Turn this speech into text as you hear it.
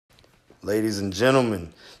Ladies and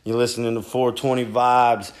gentlemen, you're listening to 420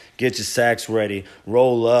 Vibes. Get your sacks ready.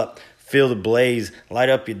 Roll up. Feel the blaze. Light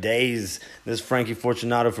up your days. This is Frankie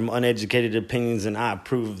Fortunato from Uneducated Opinions, and I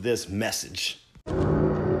approve of this message.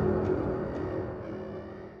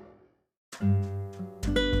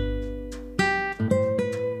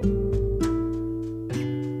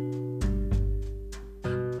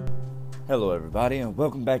 Hello everybody, and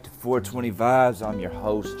welcome back to 420 Vibes. I'm your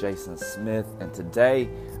host, Jason Smith, and today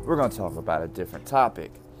we're going to talk about a different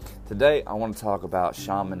topic. Today I want to talk about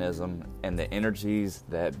shamanism and the energies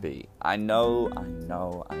that be. I know,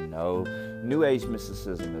 New Age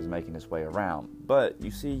mysticism is making its way around, but you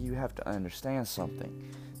see, you have to understand something.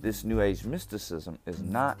 This New Age mysticism is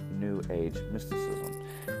not New Age mysticism.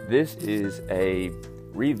 This is a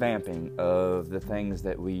revamping of the things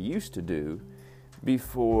that we used to do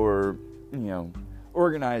before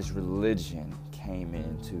organized religion came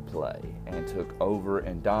into play and took over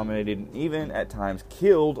and dominated and even at times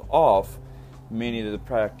killed off many of the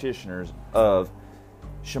practitioners of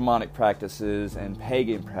shamanic practices and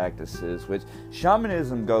pagan practices, which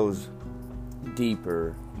shamanism goes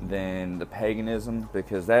deeper than the paganism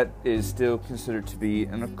because that is still considered to be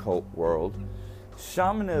an occult world.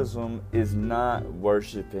 Shamanism is not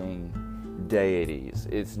worshiping deities.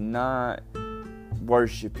 It's not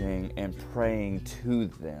worshiping and praying to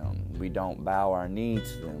them. We don't bow our knee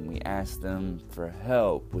to them. We ask them for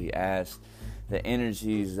help. We ask the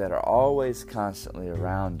energies that are always constantly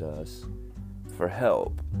around us for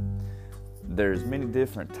help. There's many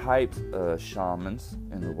different types of shamans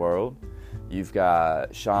in the world. You've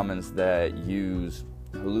got shamans that use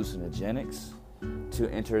hallucinogenics to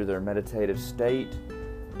enter their meditative state.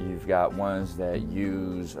 You've got ones that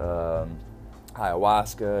use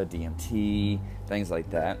ayahuasca, DMT, things like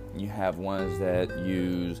that. You have ones that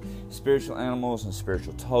use spiritual animals and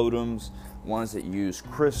spiritual totems, ones that use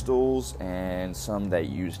crystals, and some that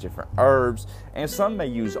use different herbs, and some may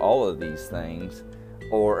use all of these things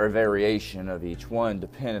or a variation of each one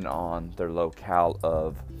depending on their locale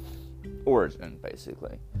of origin,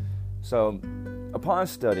 basically. So upon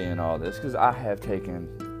studying all this, because I have taken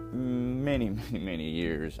many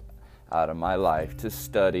years out of my life to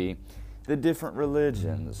study the different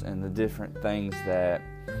religions and the different things that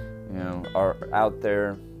are out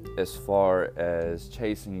there as far as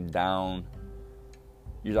chasing down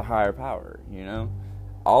the higher power.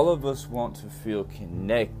 All of us want to feel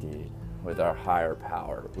connected with our higher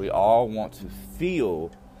power. We all want to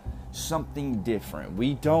feel something different.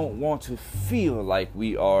 We don't want to feel like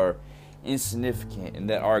we are insignificant and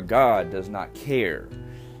that our God does not care.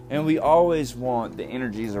 And we always want the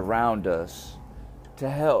energies around us to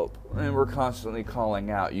help, and we're constantly calling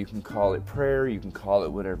out. You can call it prayer, you can call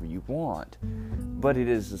it whatever you want, but it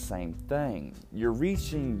is the same thing. You're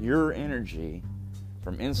reaching your energy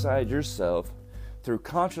from inside yourself through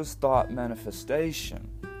conscious thought manifestation,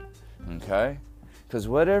 okay? Because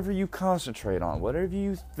whatever you concentrate on, whatever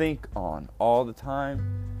you think on all the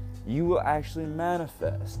time, you will actually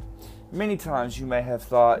manifest. Many times you may have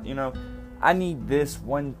thought, I need this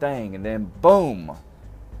one thing, and then boom,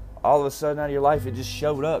 all of a sudden out of your life, it just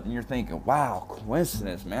showed up, and you're thinking, wow,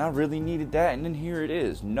 coincidence, man, I really needed that, and then here it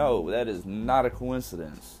is. No, that is not a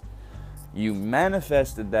coincidence. You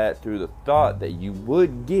manifested that through the thought that you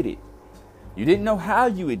would get it. You didn't know how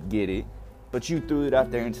you would get it, but you threw it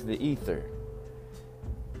out there into the ether.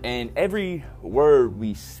 And every word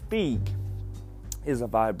we speak is a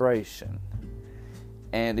vibration.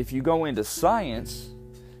 And if you go into science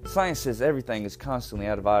says everything is constantly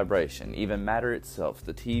out of vibration, even matter itself,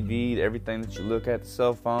 the TV, everything that you look at, the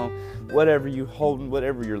cell phone, whatever you holding,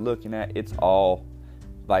 whatever you're looking at, it's all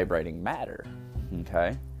vibrating matter,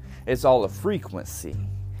 okay? It's all a frequency.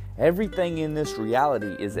 Everything in this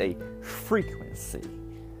reality is a frequency.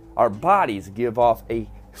 Our bodies give off a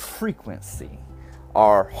frequency.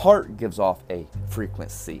 Our heart gives off a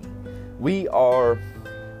frequency. We are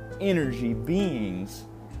energy beings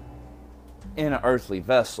in an earthly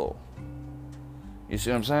vessel. You see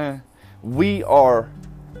what I'm saying? We are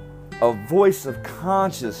a voice of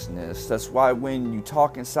consciousness. That's why when you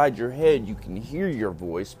talk inside your head, you can hear your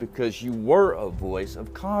voice, because you were a voice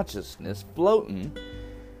of consciousness floating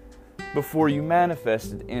before you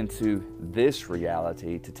manifested into this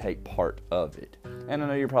reality to take part of it. And I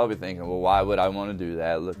know you're probably thinking, well, why would I want to do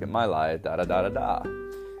that? Look at my life, da-da-da-da-da.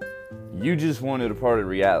 You just wanted a part of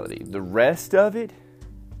reality. The rest of it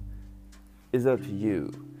is up to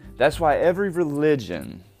you. That's why every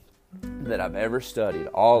religion that I've ever studied,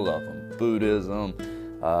 all of them, Buddhism,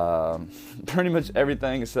 pretty much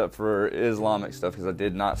everything except for Islamic stuff, because I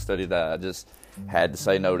did not study that. I just had to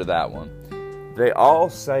say no to that one. They all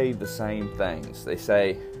say the same things. They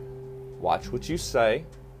say, Watch what you say,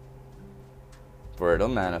 for it'll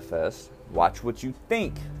manifest. Watch what you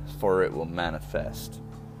think, for it will manifest.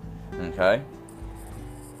 Okay?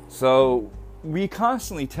 So, we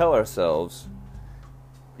constantly tell ourselves,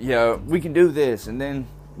 we can do this, and then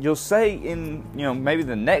you'll say in, maybe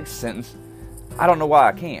the next sentence, I don't know why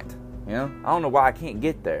I can't. I don't know why I can't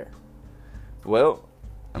get there. Well,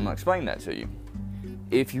 I'm going to explain that to you.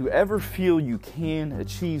 If you ever feel you can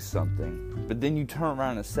achieve something, but then you turn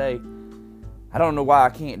around and say, I don't know why I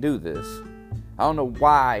can't do this. I don't know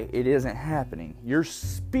why it isn't happening. You're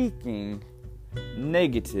speaking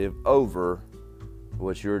negative over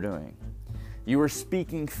what you're doing. You are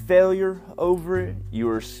speaking failure over it. You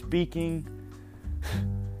are speaking...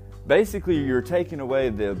 Basically, you're taking away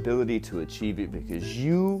the ability to achieve it because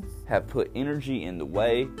you have put energy in the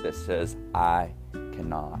way that says, I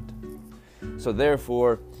cannot. So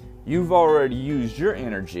therefore, you've already used your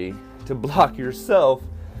energy to block yourself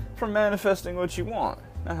from manifesting what you want.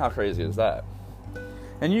 Now, how crazy is that?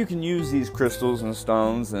 And you can use these crystals and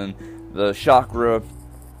stones and the chakra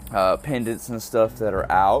pendants and stuff that are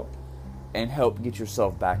out and help get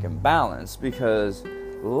yourself back in balance, because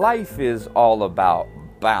life is all about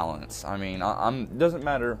balance. I mean, it doesn't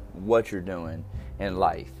matter what you're doing in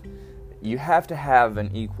life. You have to have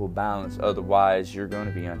an equal balance, otherwise you're going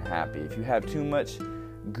to be unhappy. If you have too much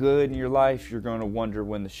good in your life, you're going to wonder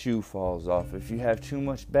when the shoe falls off. If you have too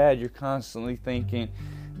much bad, you're constantly thinking,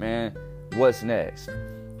 man, what's next?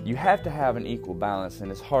 You have to have an equal balance,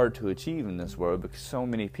 and it's hard to achieve in this world because so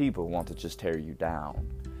many people want to just tear you down,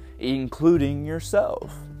 including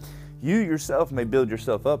yourself. You yourself may build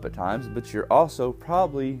yourself up at times, but you're also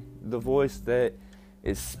probably the voice that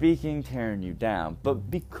is speaking, tearing you down. But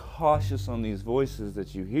be cautious on these voices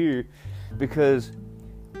that you hear, because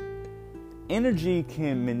energy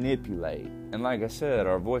can manipulate. And like I said,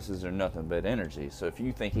 our voices are nothing but energy. So if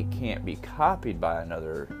you think it can't be copied by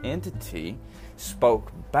another entity,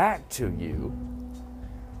 spoke back to you,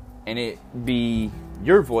 and it be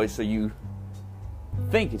your voice, so you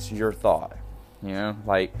think it's your thought.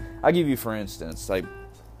 Like, I'll give you, for instance, like,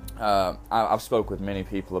 I've spoke with many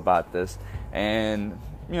people about this, and,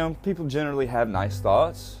 people generally have nice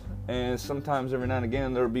thoughts, and sometimes every now and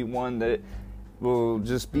again there'll be one that will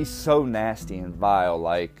just be so nasty and vile,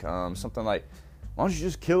 like, something like, why don't you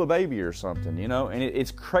just kill a baby or something, and it's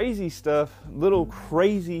crazy stuff, little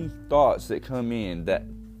crazy thoughts that come in that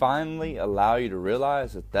finally allow you to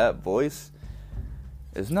realize that voice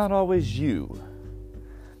is not always you.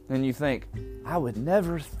 Then you think, I would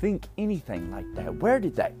never think anything like that. Where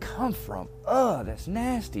did that come from? That's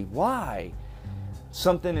nasty. Why?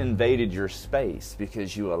 Something invaded your space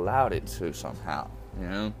because you allowed it to somehow.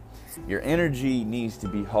 Your energy needs to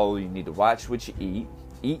be whole. You need to watch what you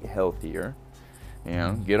eat healthier,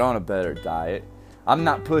 get on a better diet. I'm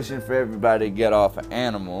not pushing for everybody to get off an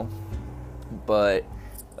animal, but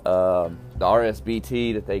the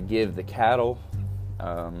RSBT that they give the cattle,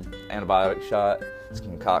 antibiotic shot, it's a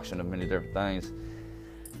concoction of many different things.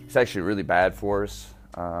 It's actually really bad for us.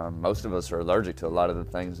 Most of us are allergic to a lot of the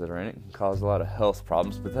things that are in it. It can cause a lot of health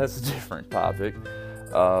problems, but that's a different topic.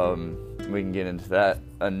 We can get into that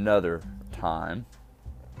another time.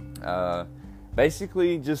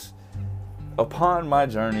 Basically, just upon my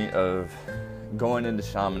journey of going into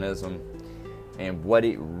shamanism and what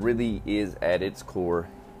it really is at its core,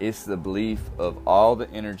 it's the belief of all the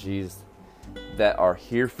energies that are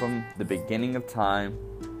here from the beginning of time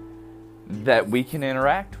that we can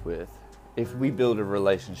interact with if we build a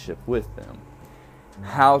relationship with them.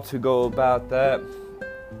 How to go about that?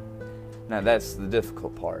 Now, that's the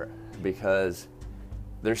difficult part, because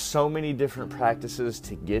there's so many different practices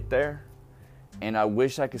to get there, and I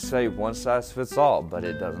wish I could say one size fits all, but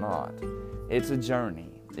it does not. It's a journey.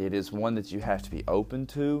 It is one that you have to be open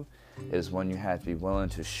to. It is one you have to be willing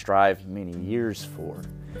to strive many years for.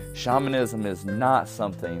 Shamanism is not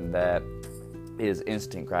something that is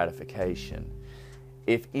instant gratification.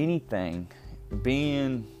 If anything,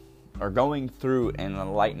 going through an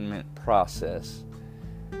enlightenment process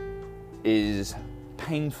is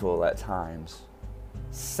painful at times,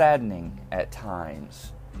 saddening at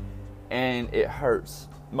times, and it hurts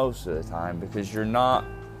most of the time because you're not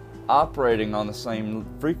operating on the same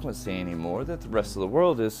frequency anymore that the rest of the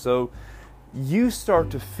world is. So you start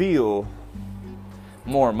to feel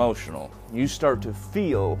more emotional. You start to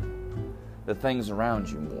feel the things around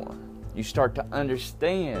you more. You start to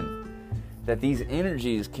understand that these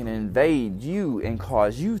energies can invade you and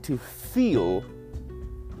cause you to feel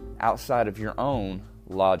outside of your own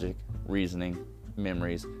logic, reasoning,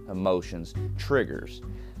 memories, emotions, triggers.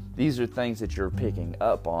 These are things that you're picking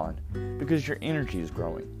up on because your energy is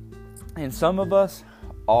growing. And some of us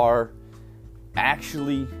are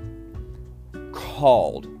actually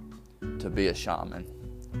called to be a shaman.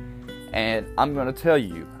 And I'm going to tell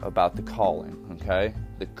you about the calling, okay?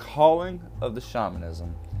 The calling of the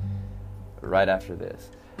shamanism right after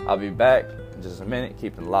this. I'll be back in just a minute.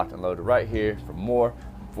 Keep it locked and loaded right here for more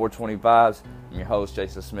 420 Vibes. I'm your host,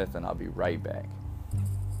 Jason Smith, and I'll be right back.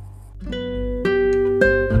 The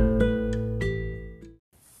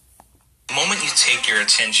moment you take your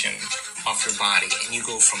attention off your body and you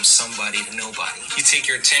go from somebody to nobody, you take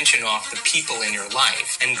your attention off the people in your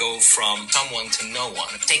life and go from someone to no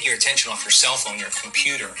one. Take your attention off your cell phone, your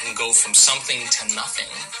computer, and go from something to nothing.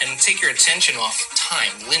 And take your attention off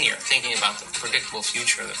time, linear, thinking about the predictable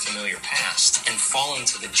future, the familiar past, and fall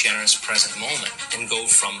into the generous present moment and go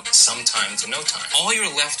from some time to no time. All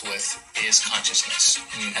you're left with is consciousness.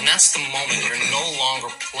 And that's the moment you're no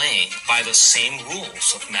longer playing by the same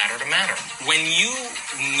rules of matter to matter. When you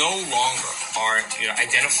no longer are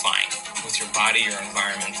identifying with your body, your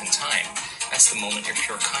environment, and time, that's the moment you're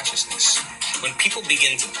pure consciousness. When people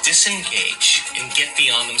begin to disengage and get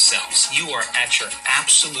beyond themselves, you are at your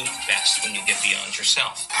absolute best when you get beyond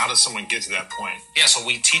yourself. How does someone get to that point? Yeah, so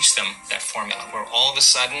we teach them that formula where all of a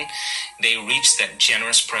sudden they reach that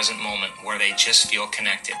generous present moment where they just feel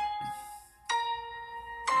connected.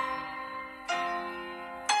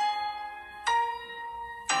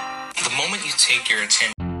 The moment you take your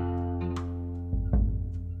attention.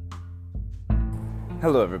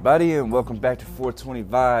 Hello everybody, and welcome back to 420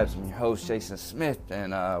 Vibes. I'm your host, Jason Smith,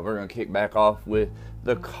 and we're going to kick back off with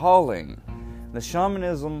the calling. The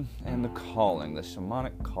shamanism and the calling, the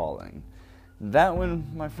shamanic calling. That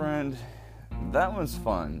one, my friend, that one's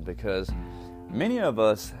fun because many of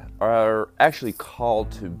us are actually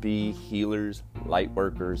called to be healers, light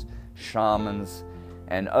workers, shamans,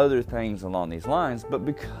 and other things along these lines, but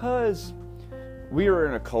because we are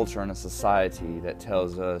in a culture and a society that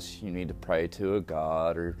tells us you need to pray to a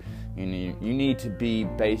god, or you need to be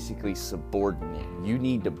basically subordinate. You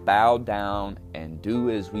need to bow down and do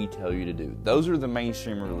as we tell you to do. Those are the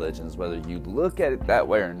mainstream religions, whether you look at it that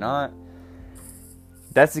way or not.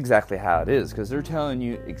 That's exactly how it is, because they're telling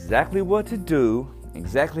you exactly what to do,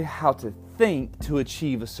 exactly how to think to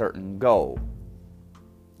achieve a certain goal.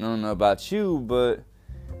 I don't know about you, but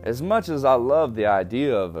as much as I love the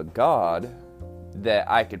idea of a god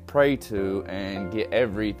that I could pray to and get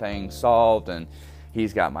everything solved, and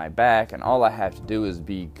he's got my back, and all I have to do is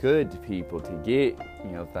be good to people to get,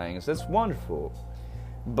 things. That's wonderful.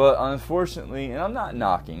 But unfortunately, and I'm not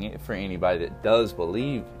knocking it for anybody that does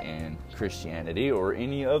believe in Christianity or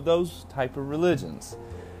any of those type of religions.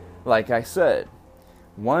 Like I said,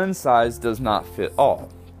 one size does not fit all.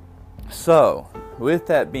 So, with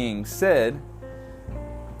that being said,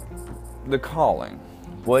 the calling.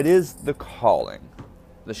 What is the calling?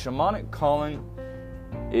 The shamanic calling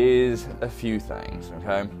is a few things,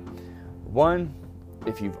 okay? One,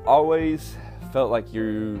 if you've always felt like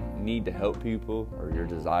you need to help people, or your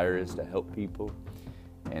desire is to help people,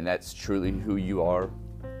 and that's truly who you are,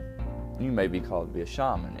 you may be called to be a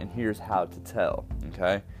shaman. And here's how to tell,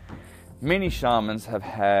 okay? Many shamans have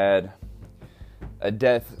had a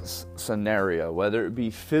death scenario, whether it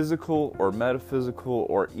be physical or metaphysical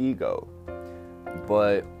or ego.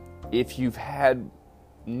 But if you've had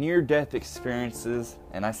near-death experiences,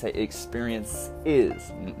 and I say experience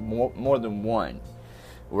is more than one,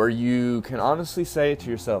 where you can honestly say to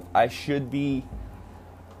yourself, I should be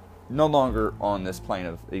no longer on this plane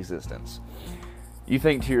of existence. You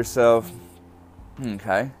think to yourself,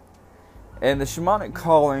 okay, and the shamanic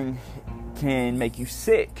calling can make you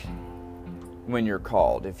sick when you're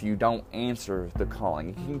called. If you don't answer the calling,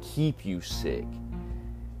 it can keep you sick,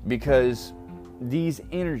 because these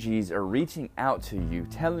energies are reaching out to you,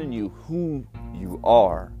 telling you who you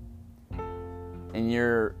are, and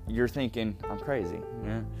you're thinking, I'm crazy.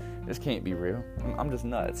 Yeah, this can't be real. I'm just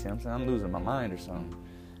nuts. You know what I'm saying? I'm losing my mind or something.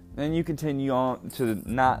 Then you continue on to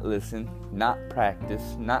not listen, not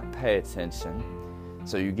practice, not pay attention,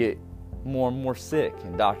 so you get more and more sick,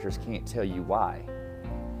 and doctors can't tell you why.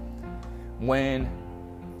 When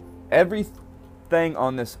everything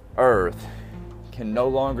on this earth can no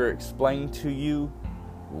longer explain to you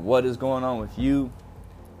what is going on with you,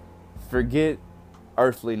 forget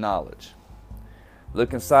earthly knowledge.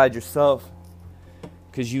 Look inside yourself,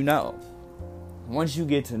 because you know. Once you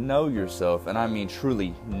get to know yourself, and I mean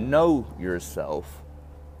truly know yourself,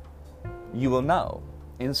 you will know.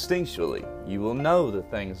 Instinctually, you will know the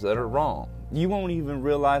things that are wrong. You won't even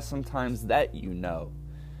realize sometimes that you know,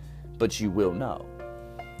 but you will know.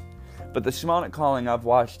 But the shamanic calling, I've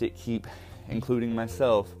watched it keep, including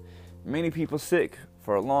myself, many people sick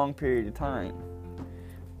for a long period of time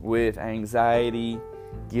with anxiety,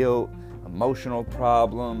 guilt, emotional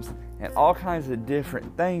problems, and all kinds of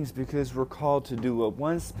different things because we're called to do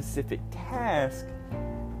one specific task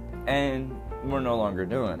and we're no longer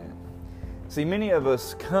doing it. See, many of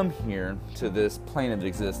us come here to this plane of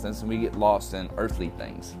existence and we get lost in earthly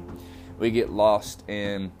things. We get lost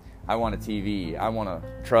in, I want a TV, I want a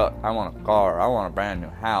truck, I want a car, I want a brand new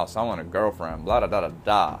house, I want a girlfriend, blah, da, da, da,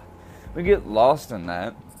 da. We get lost in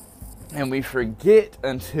that and we forget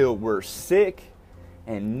until we're sick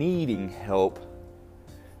and needing help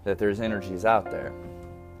that there's energies out there.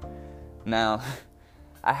 Now,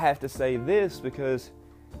 I have to say this because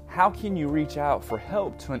how can you reach out for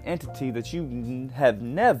help to an entity that you have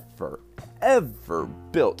never, ever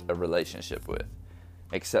built a relationship with?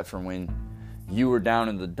 Except for when you were down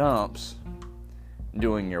in the dumps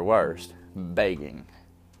doing your worst, begging.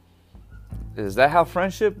 Is that how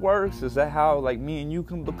friendship works? Is that how like me and you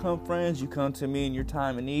can become friends? You come to me in your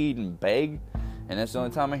time of need and beg, and that's the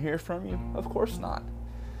only time I hear from you? Of course not.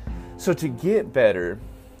 So to get better,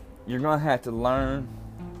 you're going to have to learn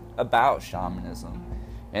about shamanism.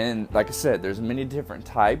 And like I said, there's many different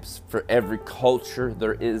types. For every culture,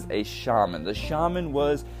 there is a shaman. The shaman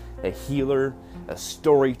was a healer, a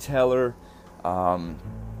storyteller,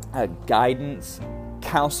 a guidance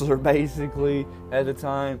counselor, basically, at the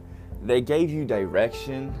time. They gave you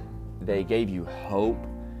direction, they gave you hope,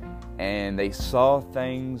 and they saw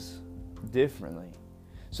things differently.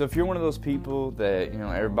 So if you're one of those people that,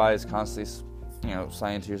 everybody's constantly,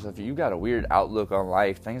 saying to yourself, you got a weird outlook on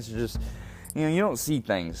life, things are just, you don't see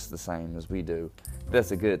things the same as we do,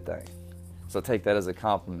 that's a good thing. So take that as a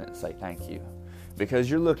compliment and say thank you. Because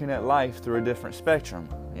you're looking at life through a different spectrum,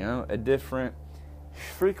 a different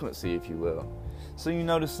frequency, if you will. So you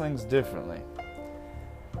notice things differently.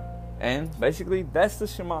 And basically, that's the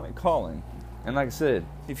shamanic calling. And like I said,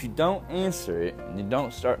 if you don't answer it and you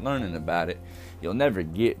don't start learning about it, you'll never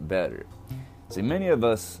get better. See, many of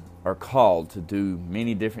us are called to do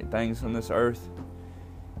many different things on this earth.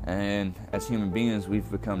 And as human beings, we've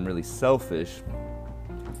become really selfish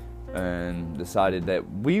and decided that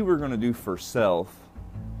we were going to do for self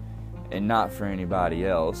and not for anybody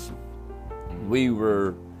else. We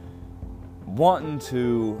were wanting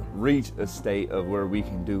to reach a state of where we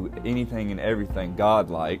can do anything and everything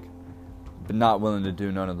God-like, but not willing to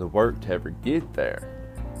do none of the work to ever get there.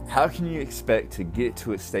 How can you expect to get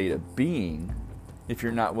to a state of being if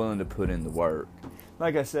you're not willing to put in the work?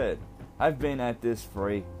 Like I said, I've been at this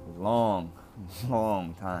for a long,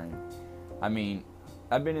 long time. I mean,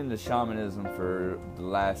 I've been into shamanism for the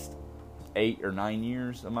last 8 or 9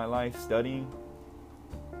 years of my life studying,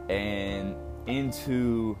 and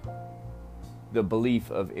into the belief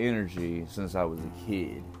of energy since I was a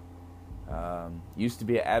kid. Used to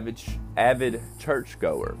be an avid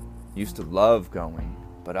churchgoer. Used to love going,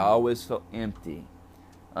 but I always felt empty,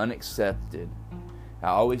 unaccepted. I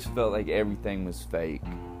always felt like everything was fake.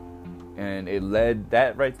 And it led,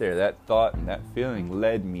 that right there, that thought and that feeling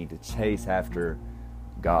led me to chase after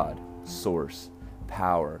God, source,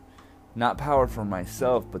 power. Not power for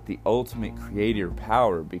myself, but the ultimate creator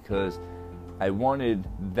power, because I wanted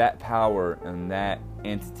that power and that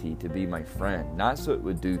entity to be my friend. Not so it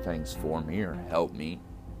would do things for me or help me,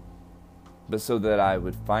 but so that I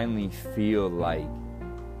would finally feel like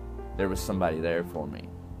there was somebody there for me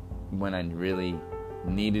when I really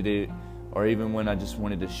needed it, or even when I just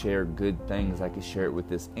wanted to share good things. I could share it with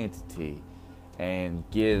this entity and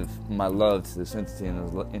give my love to this entity, and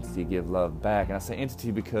this entity give love back. And I say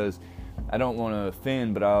entity because I don't want to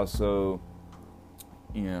offend, but I also,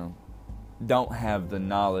 don't have the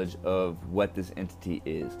knowledge of what this entity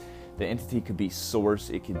is. The entity could be source,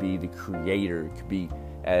 it could be the creator, it could be,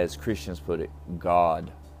 as Christians put it,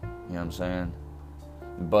 God. You know what I'm saying?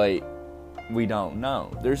 But we don't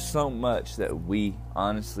know. There's so much that we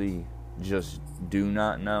honestly just do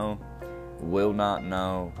not know, will not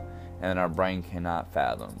know, and our brain cannot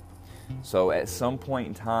fathom. So at some point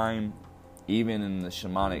in time, even in the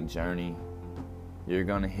shamanic journey, you're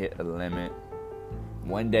going to hit a limit.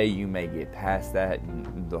 One day you may get past that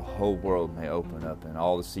and the whole world may open up and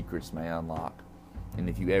all the secrets may unlock. And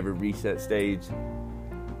if you ever reach that stage,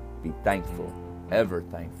 be thankful, ever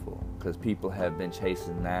thankful, because people have been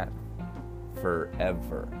chasing that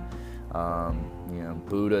forever.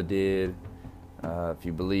 Buddha did. If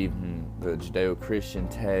you believe in the Judeo-Christian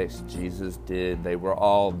text, Jesus did. They were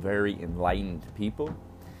all very enlightened people.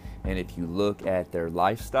 And if you look at their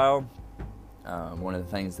lifestyle, one of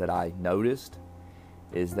the things that I noticed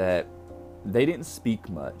is that they didn't speak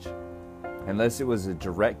much. Unless it was a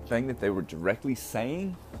direct thing that they were directly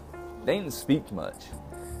saying, they didn't speak much.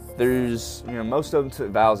 There's, most of them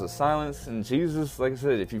took vows of silence. And Jesus, like I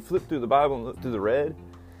said, if you flip through the Bible and look through the red,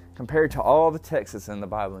 compared to all the texts that's in the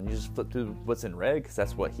Bible, and you just flip through what's in red because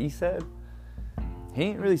that's what he said, he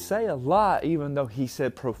didn't really say a lot, even though he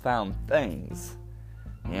said profound things.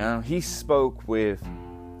 You know, he spoke with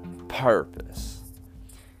purpose.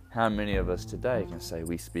 How many of us today can say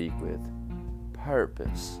we speak with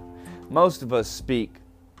purpose? Most of us speak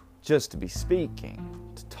just to be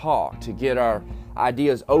speaking, to talk, to get our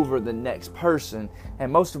ideas over the next person,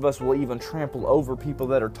 and most of us will even trample over people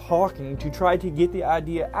that are talking to try to get the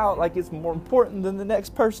idea out like it's more important than the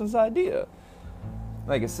next person's idea.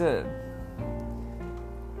 Like I said,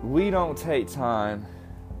 we don't take time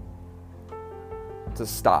to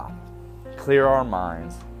stop, clear our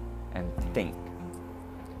minds, and think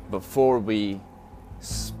before we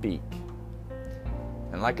speak.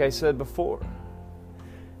 And like I said before,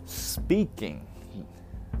 speaking,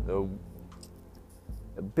 the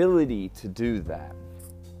ability to do that,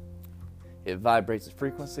 it vibrates a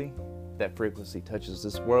frequency. That frequency touches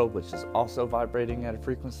this world, which is also vibrating at a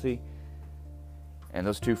frequency, and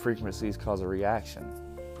those two frequencies cause a reaction.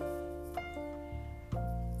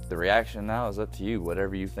 The reaction now is up to you.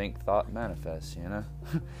 Whatever you think, thought manifests, you know?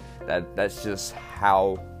 That's just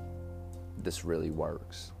how this really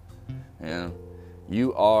works. You know?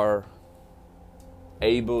 You are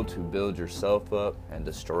able to build yourself up and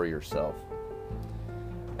destroy yourself.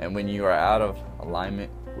 And when you are out of alignment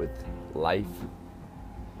with life,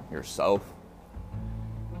 yourself,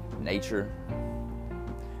 nature,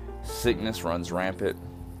 sickness runs rampant.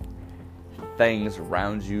 Things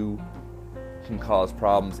around you can cause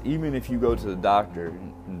problems. Even if you go to the doctor,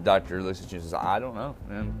 and the doctor looks at you and says, I don't know,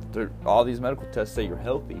 man. All these medical tests say you're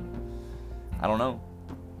healthy. I don't know.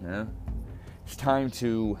 Yeah. It's time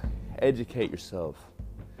to educate yourself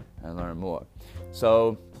and learn more.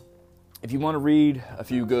 So, if you want to read a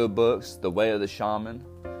few good books, The Way of the Shaman,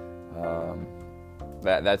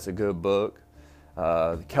 that's a good book.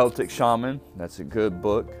 The Celtic Shaman, that's a good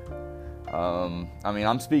book.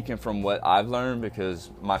 I'm speaking from what I've learned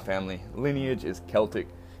because my family lineage is Celtic,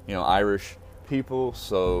 Irish people,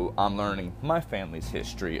 so I'm learning my family's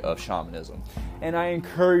history of shamanism. And I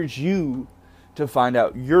encourage you to find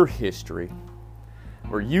out your history,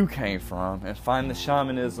 where you came from, and find the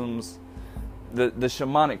shamanisms, the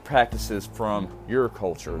shamanic practices from your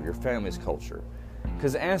culture, your family's culture.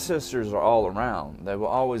 Because ancestors are all around. They will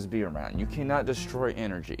always be around. You cannot destroy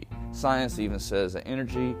energy. Science even says that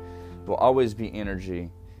energy will always be energy.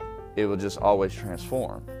 It will just always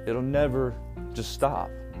transform. It'll never just stop.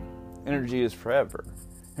 Energy is forever.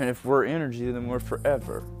 And if we're energy, then we're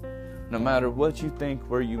forever. No matter what you think,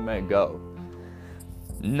 where you may go.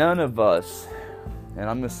 None of us, and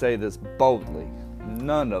I'm going to say this boldly,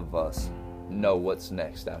 none of us know what's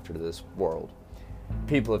next after this world.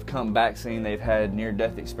 People have come back saying they've had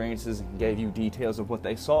near-death experiences and gave you details of what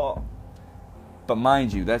they saw. But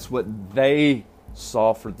mind you, that's what they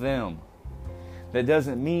saw for them. That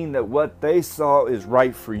doesn't mean that what they saw is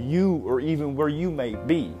right for you or even where you may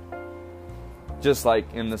be. Just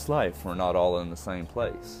like in this life, we're not all in the same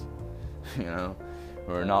place.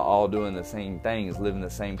 We're not all doing the same things, living the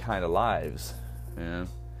same kind of lives.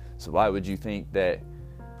 So why would you think that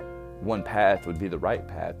one path would be the right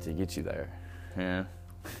path to get you there?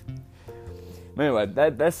 But anyway,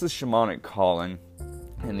 that's the shamanic calling,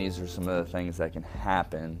 and these are some of the things that can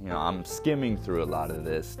happen. I'm skimming through a lot of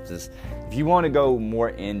this. Just if you want to go more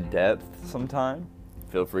in depth sometime,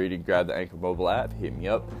 feel free to grab the Anchor Mobile app, hit me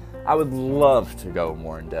up. I would love to go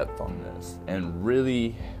more in depth on this and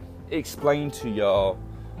really explain to y'all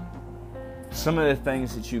some of the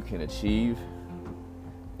things that you can achieve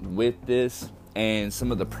with this and some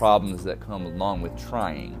of the problems that come along with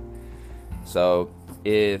trying. So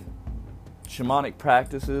if shamanic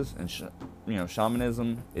practices and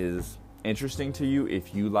shamanism is interesting to you,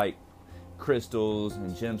 if you like crystals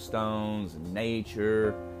and gemstones and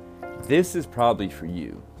nature, this is probably for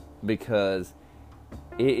you, because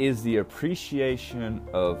it is the appreciation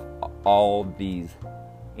of all these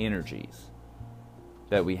energies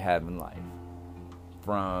that we have in life.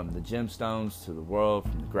 From the gemstones to the world,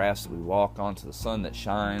 from the grass that we walk on to the sun that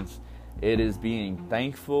shines. It is being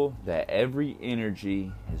thankful that every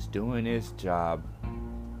energy is doing its job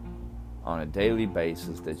on a daily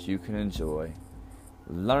basis that you can enjoy.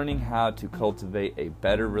 Learning how to cultivate a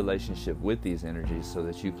better relationship with these energies so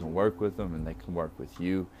that you can work with them and they can work with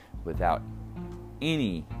you without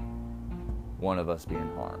any one of us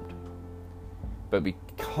being harmed. But be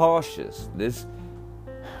cautious.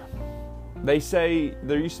 They say,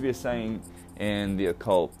 there used to be a saying in the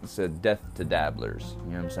occult that said, death to dabblers.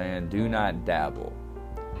 You know what I'm saying? Do not dabble.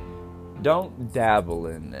 Don't dabble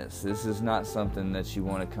in this. This is not something that you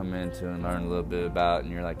want to come into and learn a little bit about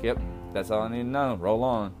and you're like, yep, that's all I need to know. Roll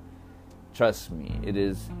on. Trust me, it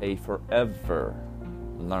is a forever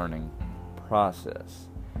learning process.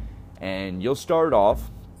 And you'll start off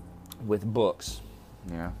with books,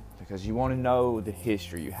 because you want to know the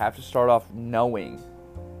history. You have to start off knowing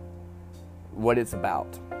what it's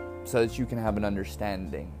about so that you can have an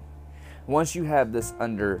understanding. Once you have this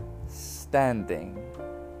understanding,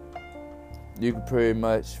 you can pretty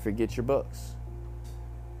much forget your books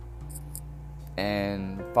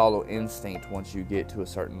and follow instinct once you get to a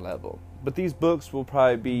certain level. But these books will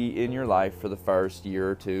probably be in your life for the first year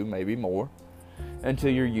or two, maybe more,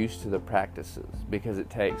 until you're used to the practices, because it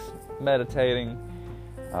takes meditating.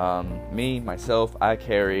 Myself, I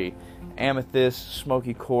carry amethyst,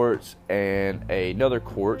 smoky quartz, and another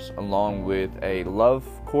quartz, along with a love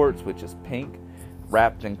quartz, which is pink,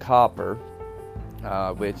 wrapped in copper,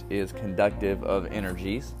 which is conductive of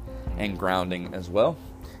energies and grounding as well.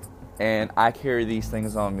 And I carry these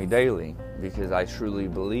things on me daily because I truly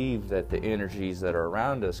believe that the energies that are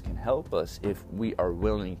around us can help us if we are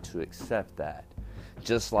willing to accept that.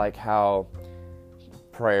 Just like how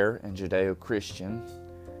prayer and Judeo-Christian,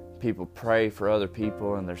 people pray for other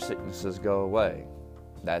people and their sicknesses go away.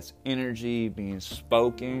 That's energy being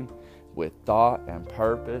spoken with thought and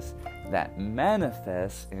purpose that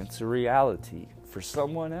manifests into reality for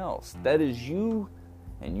someone else. That is you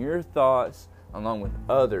and your thoughts, along with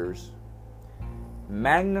others,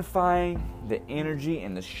 magnifying the energy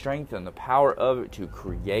and the strength and the power of it to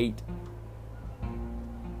create.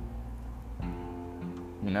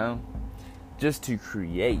 Just to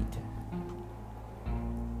create.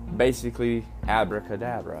 Basically,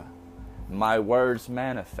 abracadabra. My words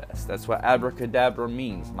manifest. That's what abracadabra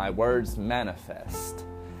means. My words manifest.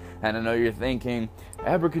 And I know you're thinking,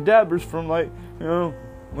 abracadabra's from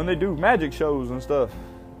when they do magic shows and stuff.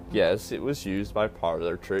 Yes, it was used by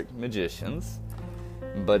parlor trick magicians,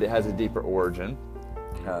 but it has a deeper origin.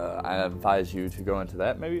 I advise you to go into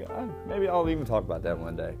that. Maybe I'll even talk about that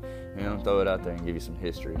one day. Throw it out there and give you some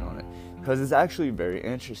history on it, because it's actually very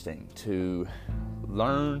interesting to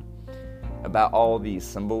learn about all these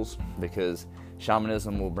symbols, because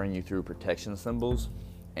shamanism will bring you through protection symbols.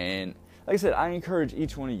 And like I said, I encourage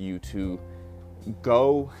each one of you to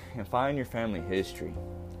go and find your family history.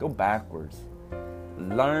 Go backwards.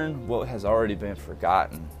 Learn what has already been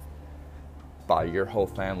forgotten by your whole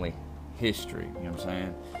family history. You know what I'm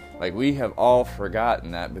saying? Like, we have all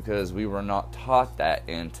forgotten that because we were not taught that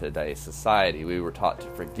in today's society. We were taught to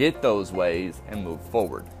forget those ways and move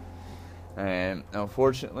forward. And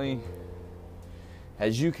unfortunately,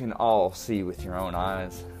 as you can all see with your own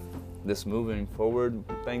eyes, this moving forward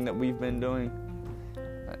thing that we've been doing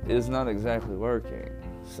is not exactly working.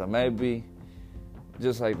 So maybe,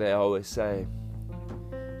 just like they always say,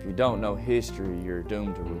 if you don't know history, you're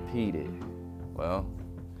doomed to repeat it. Well,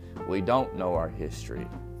 we don't know our history,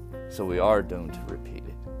 so we are doomed to repeat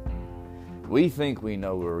it. We think we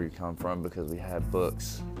know where we come from because we have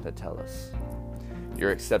books that tell us.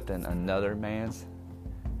 You're accepting another man's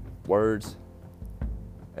words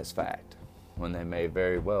as fact, when they may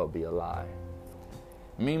very well be a lie.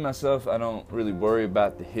 Me, myself, I don't really worry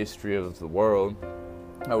about the history of the world.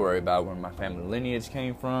 I worry about where my family lineage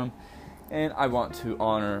came from, and I want to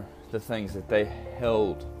honor the things that they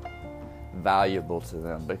held valuable to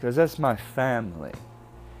them, because that's my family.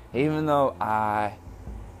 Even though I,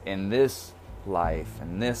 in this life,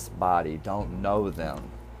 in this body, don't know them,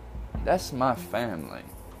 that's my family.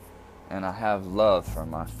 And I have love for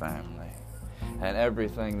my family and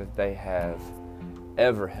everything that they have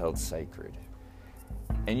ever held sacred.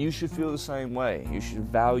 And you should feel the same way. You should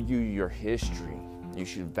value your history. You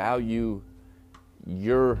should value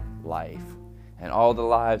your life and all the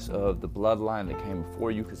lives of the bloodline that came before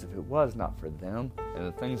you, because if it was not for them and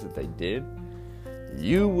the things that they did,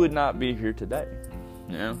 you would not be here today.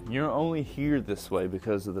 You're only here this way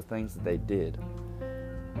because of the things that they did.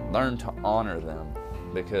 Learn to honor them,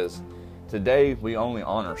 because today we only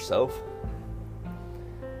honor self,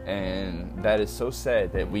 and that is so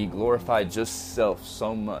sad that we glorify just self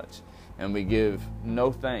so much, and we give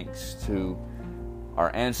no thanks to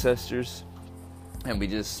our ancestors, and we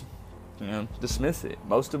just dismiss it.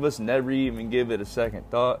 Most of us never even give it a second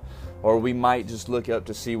thought, or we might just look up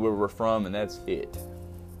to see where we're from, and that's it.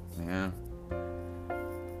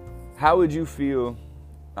 How would you feel?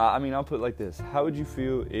 I'll put it like this. How would you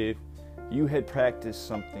feel if you had practiced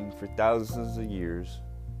something for thousands of years,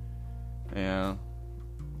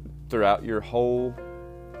 throughout your whole,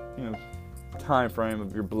 time frame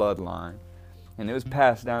of your bloodline, and it was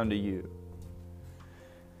passed down to you?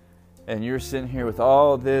 And you're sitting here with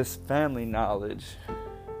all this family knowledge,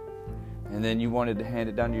 and then you wanted to hand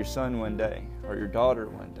it down to your son one day, or your daughter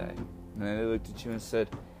one day, and then they looked at you and said,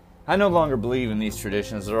 I no longer believe in these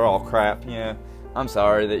traditions. They're all crap. Yeah, I'm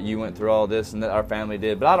sorry that you went through all this and that our family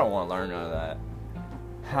did, but I don't want to learn none of that.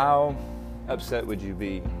 How upset would you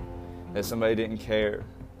be that somebody didn't care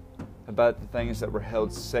about the things that were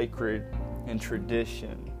held sacred in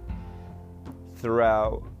tradition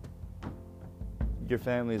throughout your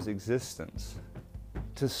family's existence,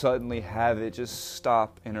 to suddenly have it just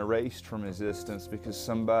stop and erased from existence because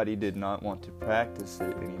somebody did not want to practice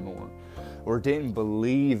it anymore or didn't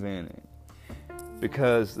believe in it?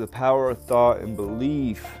 Because the power of thought and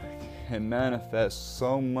belief can manifest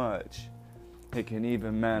so much. It can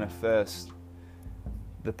even manifest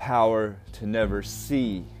the power to never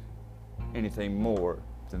see anything more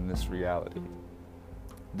than this reality.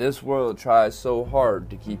 This world tries so hard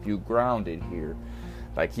to keep you grounded here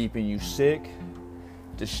by keeping you sick,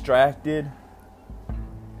 distracted,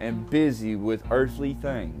 and busy with earthly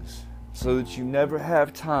things so that you never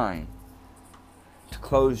have time to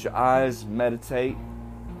close your eyes, meditate,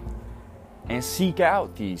 and seek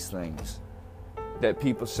out these things that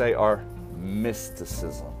people say are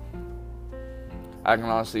mysticism. I can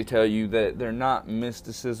honestly tell you that they're not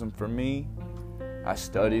mysticism for me. I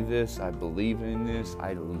study this, I believe in this,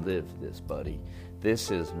 I live this, buddy.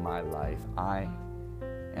 This is my life. I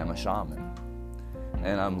am a shaman.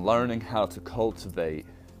 And I'm learning how to cultivate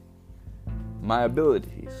my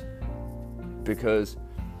abilities because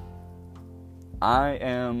I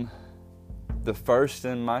am the first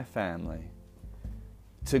in my family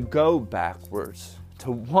to go backwards,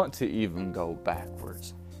 to want to even go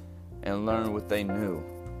backwards and learn what they knew,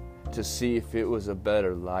 to see if it was a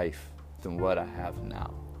better life than what I have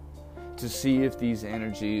now, to see if these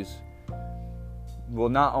energies will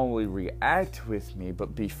not only react with me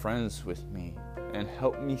but be friends with me and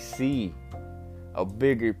help me see a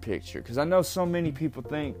bigger picture. Because I know so many people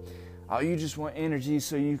think, oh, you just want energy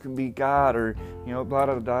so you can be God, or blah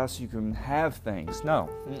blah blah, so you can have things. No,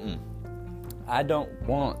 I don't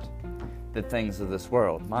want the things of this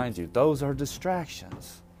world. Mind you, those are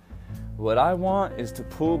distractions. What I want is to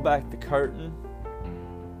pull back the curtain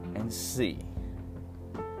and see.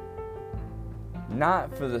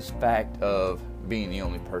 Not for the fact of being the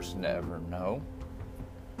only person to ever know.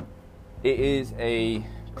 It is a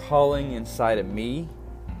calling inside of me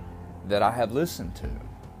that I have listened to.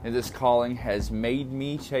 And this calling has made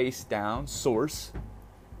me chase down Source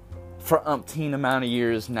for umpteen amount of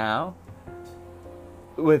years now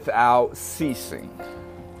without ceasing.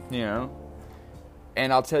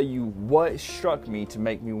 And I'll tell you what struck me to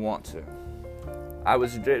make me want to. I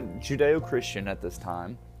was Judeo-Christian at this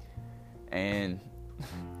time, and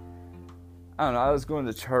I don't know, I was going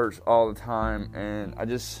to church all the time, and I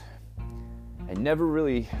never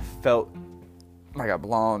really felt like I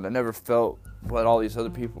belonged. I never felt what all these other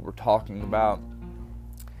people were talking about.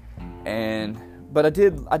 But I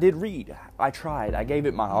did read. I tried. I gave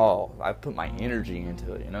it my all. I put my energy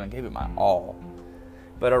into it, I gave it my all.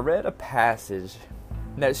 But I read a passage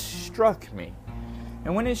that struck me.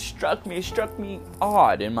 And when it struck me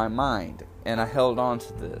odd in my mind. And I held on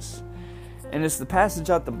to this. And it's the passage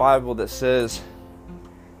out the Bible that says,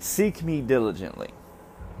 "Seek me diligently."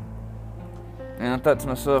 And I thought to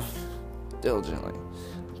myself, diligently,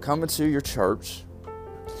 I'm coming to your church.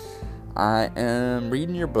 I am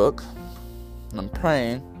reading your book. And I'm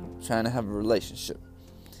praying, trying to have a relationship.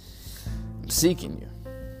 I'm seeking you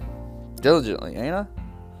diligently, ain't I?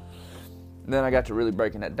 Then I got to really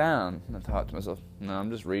breaking it down, and I thought to myself, no, I'm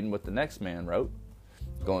just reading what the next man wrote,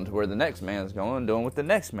 going to where the next man's going, doing what the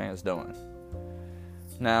next man's doing.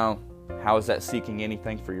 Now, how is that seeking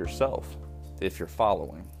anything for yourself if you're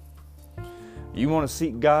following? You want to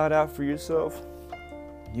seek God out for yourself?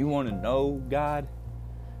 You want to know God?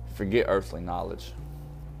 Forget earthly knowledge.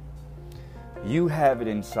 You have it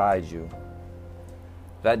inside you.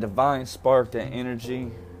 That divine spark, that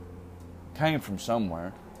energy came from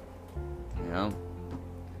somewhere.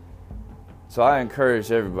 So I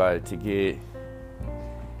encourage everybody to get,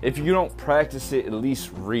 if you don't practice it, at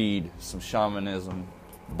least read some shamanism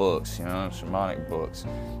books, shamanic books.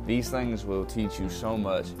 These things will teach you so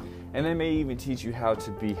much, and they may even teach you how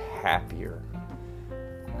to be happier.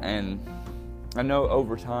 And I know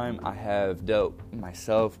over time I have dealt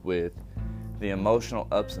myself with the emotional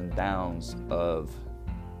ups and downs of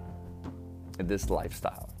this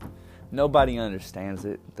lifestyle. Nobody understands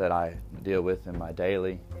it that I deal with in my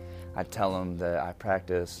daily. I tell them that I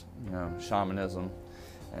practice, shamanism,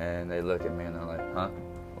 and they look at me and they're like, huh?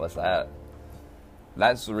 What's that?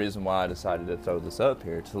 That's the reason why I decided to throw this up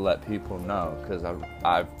here, to let people know, because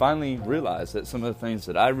I finally realized that some of the things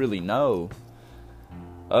that I really know,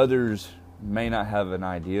 others may not have an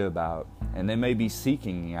idea about, and they may be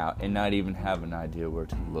seeking out and not even have an idea where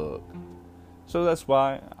to look. So that's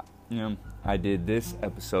why, I did this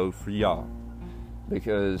episode for y'all,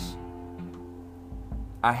 because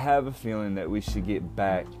I have a feeling that we should get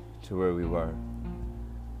back to where we were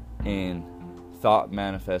in thought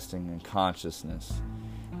manifesting and consciousness,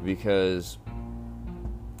 because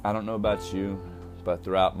I don't know about you, but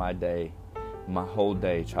throughout my day, my whole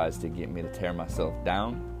day tries to get me to tear myself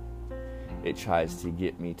down. It tries to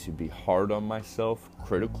get me to be hard on myself,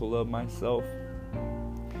 critical of myself,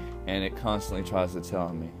 and it constantly tries to tell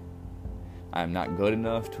me I'm not good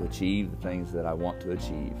enough to achieve the things that I want to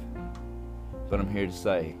achieve. But I'm here to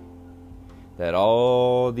say that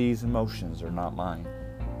all these emotions are not mine,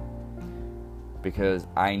 because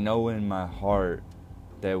I know in my heart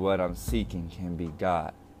that what I'm seeking can be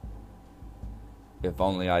got, if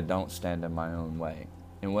only I don't stand in my own way.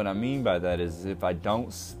 And what I mean by that is, if I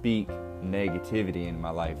don't speak negativity in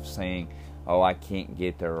my life, saying, oh, I can't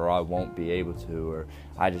get there, or I won't be able to, or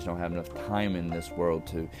I just don't have enough time in this world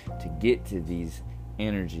to get to these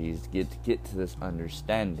energies, to get to this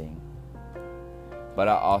understanding. But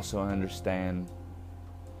I also understand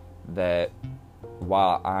that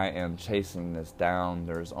while I am chasing this down,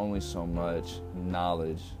 there's only so much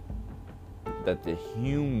knowledge that the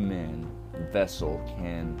human vessel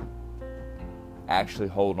can actually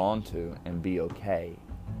hold on to and be okay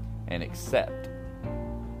and accept.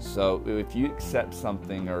 So if you accept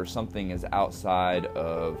something, or something is outside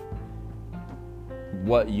of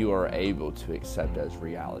what you are able to accept as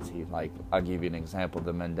reality, like I'll give you an example,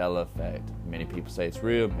 the Mandela effect. Many people say it's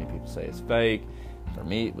real, many people say it's fake. For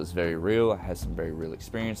me, it was very real. I had some very real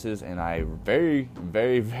experiences, and I very,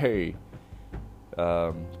 very, very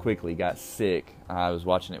quickly got sick. I was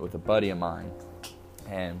watching it with a buddy of mine,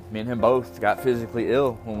 and me and him both got physically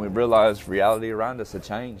ill when we realized reality around us had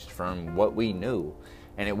changed from what we knew.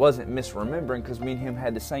 And it wasn't misremembering, because me and him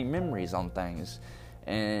had the same memories on things.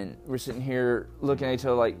 And we're sitting here looking at each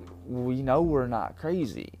other like, we know we're not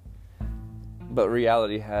crazy. But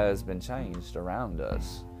reality has been changed around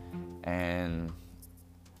us. And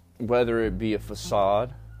whether it be a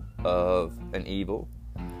facade of an evil,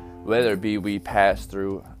 whether it be we pass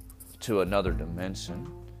through to another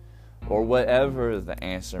dimension, or whatever the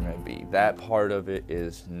answer may be, that part of it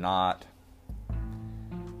is not.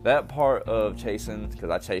 That part of chasing, because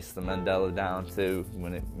I chased the Mandela down too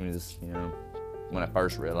when it was, when I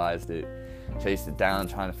first realized it. Chased it down,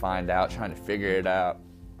 trying to find out, trying to figure it out.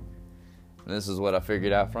 And this is what I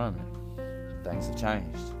figured out from it. Things have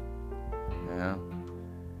changed,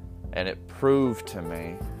 And it proved to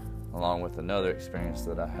me, along with another experience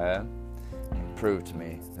that I had, it proved to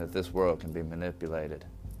me that this world can be manipulated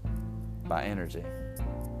by energy.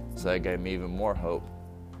 So that gave me even more hope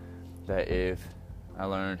that if I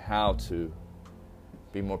learned how to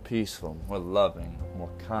be more peaceful, more loving, more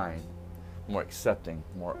kind, more accepting,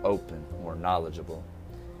 more open, more knowledgeable.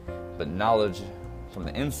 But knowledge from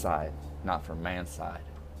the inside, not from man's side.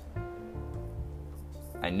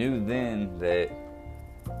 I knew then that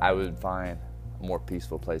I would find a more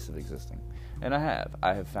peaceful place of existing. And I have.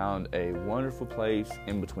 I have found a wonderful place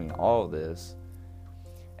in between all of this.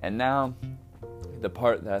 And now, the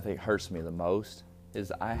part that I think hurts me the most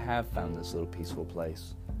is I have found this little peaceful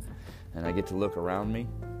place. And I get to look around me,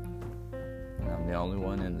 and I'm the only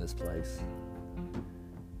one in this place.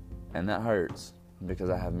 And that hurts, because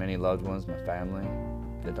I have many loved ones, my family,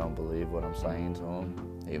 that don't believe what I'm saying to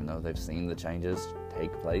them, even though they've seen the changes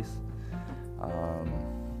take place.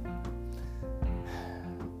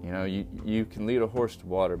 You can lead a horse to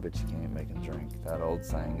water, but you can't make him drink. That old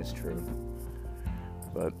saying is true.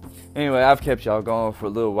 But anyway, I've kept y'all going for a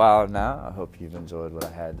little while now. I hope you've enjoyed what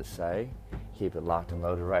I had to say. Keep it locked and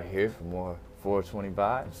loaded right here for more 420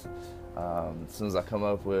 vibes. As soon as I come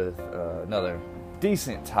up with another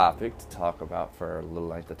decent topic to talk about for a little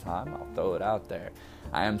length of time, I'll throw it out there.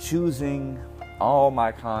 I am choosing all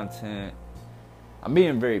my content. I'm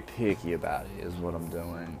being very picky about it, is what I'm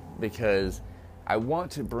doing, because I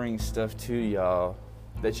want to bring stuff to y'all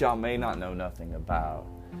that y'all may not know nothing about.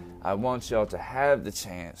 I want y'all to have the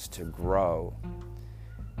chance to grow,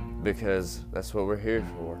 because that's what we're here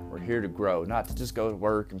for. We're here to grow, not to just go to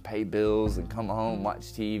work and pay bills and come home,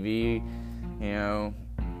 watch TV,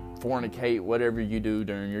 fornicate, whatever you do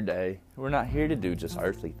during your day. We're not here to do just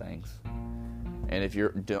earthly things. And if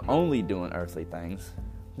you're only doing earthly things,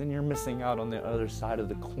 then you're missing out on the other side of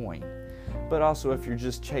the coin. But also, if you're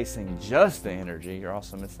just chasing just the energy, you're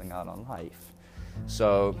also missing out on life.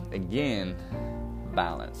 So, again,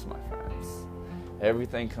 balance, my friends.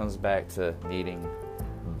 Everything comes back to needing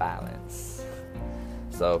balance.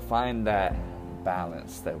 So find that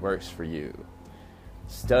balance that works for you.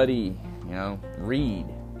 Study, read.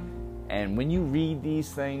 And when you read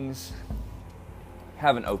these things,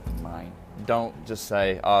 have an open mind. Don't just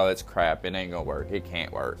say, oh, it's crap, it ain't gonna work, it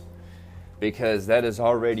can't work. Because that is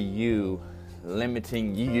already you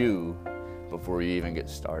limiting you before you even get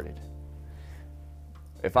started.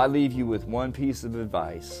 If I leave you with one piece of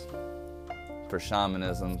advice for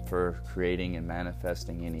shamanism, for creating and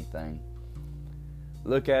manifesting anything,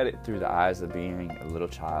 look at it through the eyes of being a little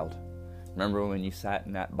child. Remember when you sat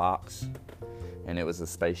in that box and it was a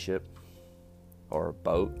spaceship or a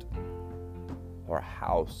boat or a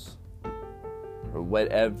house or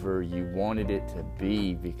whatever you wanted it to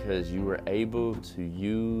be, because you were able to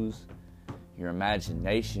use your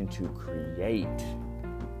imagination to create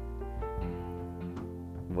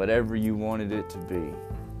whatever you wanted it to be.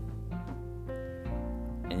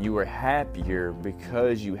 And you were happier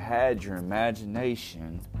because you had your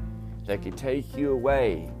imagination that could take you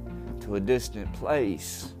away to a distant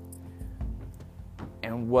place.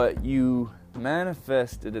 And what you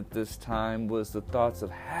manifested at this time was the thoughts of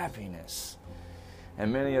happiness.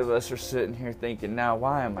 And many of us are sitting here thinking, now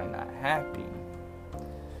why am I not happy?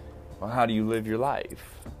 Well, how do you live your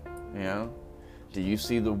life? Do you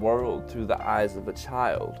see the world through the eyes of a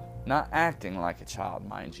child? Not acting like a child,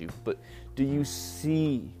 mind you, but do you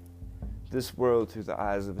see this world through the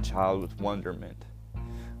eyes of a child with wonderment?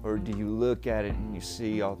 Or do you look at it and you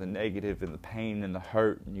see all the negative and the pain and the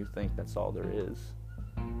hurt and you think that's all there is?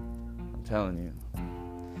 I'm telling you,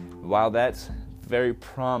 while that's very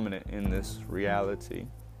prominent in this reality,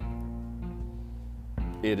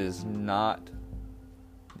 it is not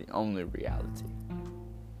the only reality.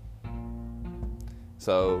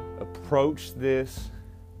 So approach this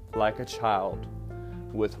like a child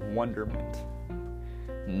with wonderment,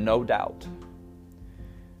 no doubt,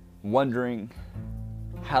 wondering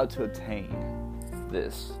how to attain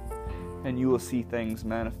this, and you will see things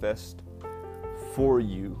manifest for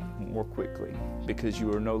you more quickly, because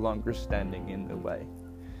you are no longer standing in the way.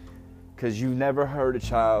 Because you never heard a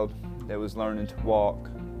child that was learning to walk,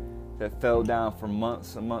 that fell down for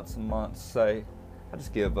months and months and months, say, I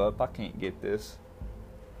just give up, I can't get this.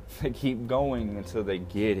 They keep going until they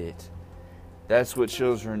get it. That's what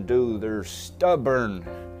children do. They're stubborn,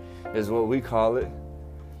 is what we call it.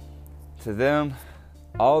 To them,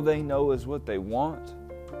 all they know is what they want,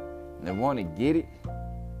 and they want to get it.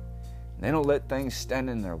 They don't let things stand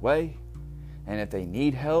in their way. And if they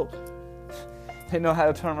need help, they know how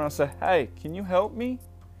to turn around and say, hey, can you help me?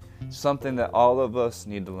 Something that all of us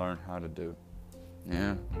need to learn how to do.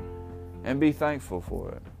 Yeah. And be thankful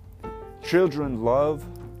for it. Children love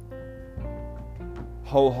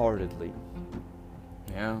wholeheartedly.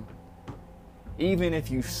 Yeah. Even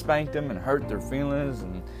if you spank them and hurt their feelings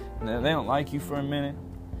and they don't like you for a minute,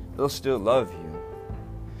 they'll still love you.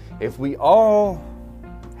 If we all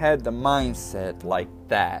had the mindset like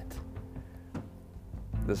that,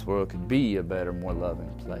 this world could be a better, more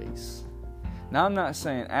loving place. Now, I'm not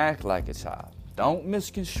saying act like a child. Don't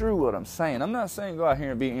misconstrue what I'm saying. I'm not saying go out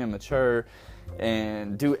here and be immature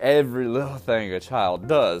and do every little thing a child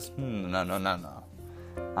does. No.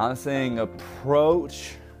 I'm saying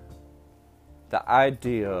approach the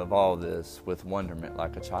idea of all this with wonderment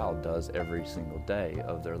like a child does every single day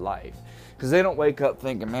of their life. Because they don't wake up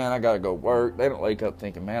thinking, man, I got to go work. They don't wake up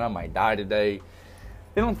thinking, man, I might die today.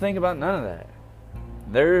 They don't think about none of that.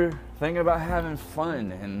 They're thinking about having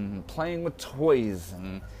fun and playing with toys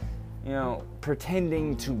and,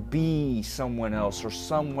 pretending to be someone else or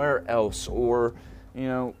somewhere else, or,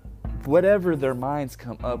 whatever their minds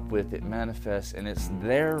come up with, it manifests, and it's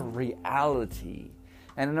their reality.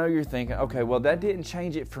 And I know you're thinking, okay, well, that didn't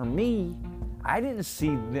change it for me. I didn't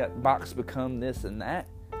see that box become this and that.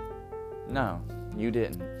 No, you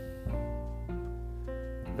didn't.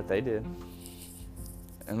 But they did.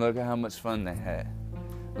 And look at how much fun they had.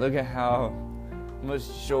 Look at how much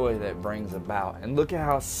joy that brings about. And look at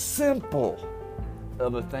how simple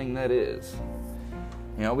of a thing that is.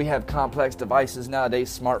 We have complex devices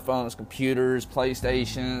nowadays, smartphones, computers,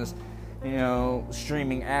 PlayStations,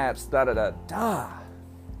 streaming apps,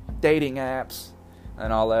 dating apps.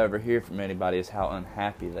 And all I ever hear from anybody is how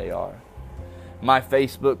unhappy they are. My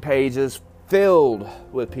Facebook page is filled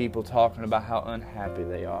with people talking about how unhappy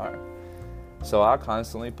they are. So I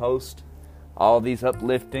constantly post all these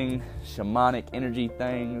uplifting, shamanic energy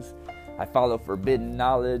things. I follow Forbidden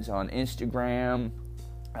Knowledge on Instagram,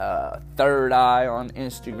 Third Eye on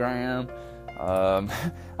Instagram.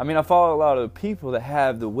 I follow a lot of people that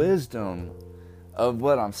have the wisdom of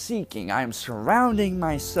what I'm seeking. I am surrounding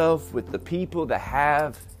myself with the people that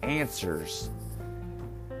have answers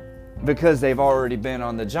because they've already been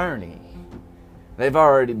on the journey. They've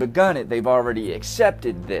already begun it. They've already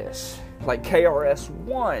accepted this. Like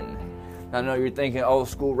KRS-One. I know you're thinking old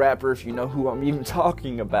school rappers, you know who I'm even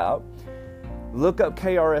talking about. Look up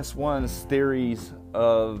KRS-One's theories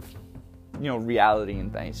of, reality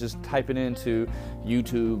and things. Just type it into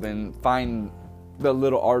YouTube and find the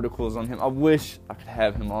little articles on him. I wish I could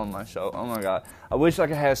have him on my show. Oh my God. I wish I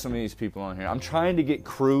could have some of these people on here. I'm trying to get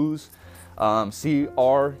Cruz,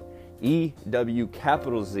 CREW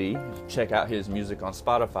capital Z. Check out his music on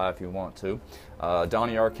Spotify if you want to.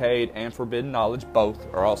 Donnie Arcade and Forbidden Knowledge,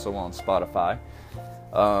 both are also on Spotify.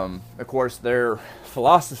 Of course, their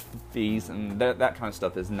philosophies and that kind of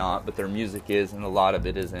stuff is not, but their music is, and a lot of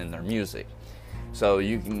it is in their music. So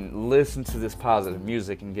you can listen to this positive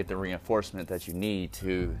music and get the reinforcement that you need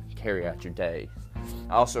to carry out your day.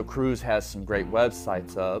 Also, Cruz has some great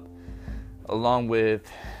websites up, along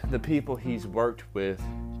with the people he's worked with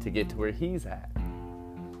to get to where he's at.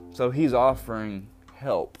 So he's offering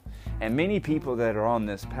help, and many people that are on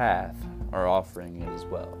this path are offering it as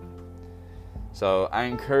well. So I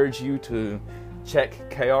encourage you to check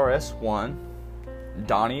KRS-One,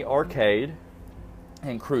 Donnie Arcade,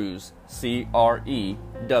 and Cruz, CREW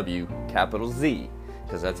capital Z,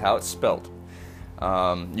 because that's how it's spelled.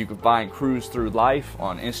 You can find Cruz Through Life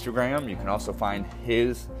on Instagram. You can also find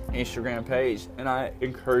his Instagram page, and I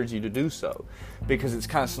encourage you to do so because it's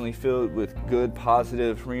constantly filled with good,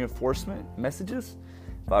 positive reinforcement messages,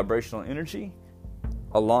 vibrational energy,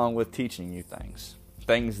 along with teaching you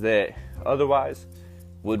things that otherwise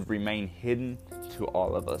would remain hidden to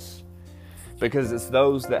all of us, because it's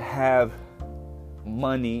those that have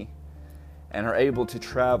money and are able to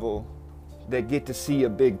travel that get to see a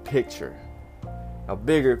big picture, a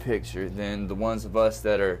bigger picture than the ones of us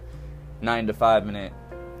that are 9 to 5 minute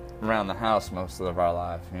around the house most of our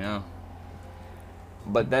life,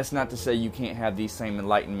 But that's not to say you can't have these same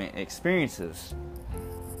enlightenment experiences.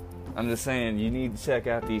 I'm just saying you need to check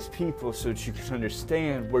out these people so that you can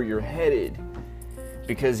understand where you're headed,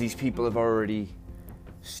 because these people have already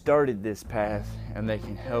started this path and they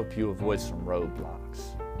can help you avoid some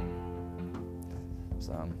roadblocks.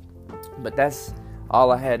 But that's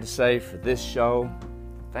all I had to say for this show.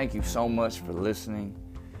 Thank you so much for listening.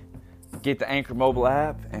 Get the Anchor mobile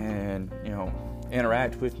app and,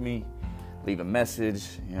 interact with me. Leave a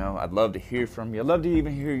message. I'd love to hear from you. I'd love to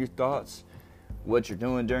even hear your thoughts, what you're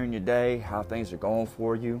doing during your day, how things are going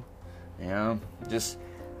for you.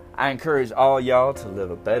 I encourage all y'all to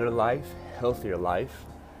live a better life, healthier life.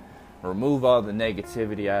 Remove all the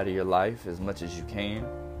negativity out of your life as much as you can.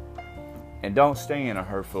 And don't stay in a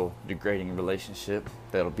hurtful, degrading relationship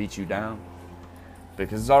that'll beat you down,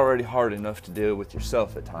 because it's already hard enough to deal with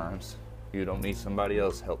yourself at times. You don't need somebody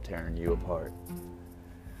else help tearing you apart.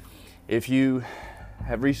 If you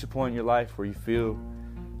have reached a point in your life where you feel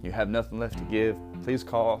you have nothing left to give, please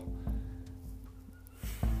call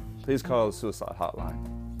the suicide hotline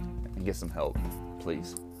and get some help,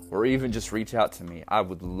 please. Or even just reach out to me. I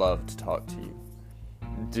would love to talk to you.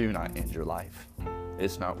 Do not end your life.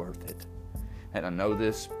 It's not worth it. And I know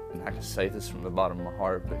this, and I can say this from the bottom of my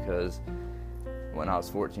heart, because when I was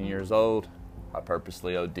 14 years old, I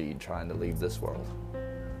purposely OD'd trying to leave this world.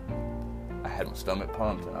 I had my stomach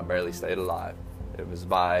pumped and I barely stayed alive. It was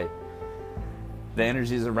by the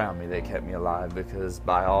energies around me that kept me alive, because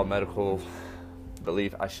by all medical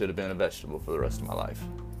belief, I should have been a vegetable for the rest of my life.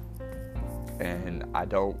 And I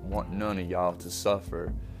don't want none of y'all to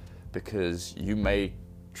suffer because you may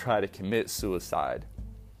try to commit suicide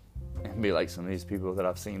and be like some of these people that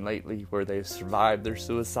I've seen lately, where they've survived their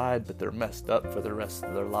suicide, but they're messed up for the rest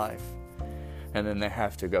of their life. And then they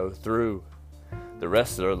have to go through the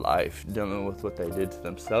rest of their life dealing with what they did to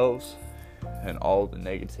themselves and all the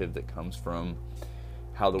negative that comes from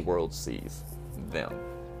how the world sees them.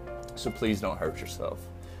 So please don't hurt yourself.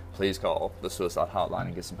 Please call the suicide hotline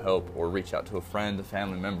and get some help, or reach out to a friend, a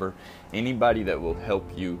family member, anybody that will help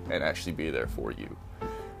you and actually be there for you.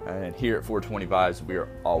 And here at 420 Vibes, we are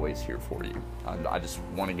always here for you. I just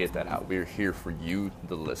want to get that out. We are here for you,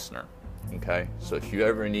 the listener. Okay? So if you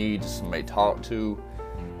ever need somebody to talk to,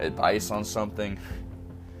 advice on something,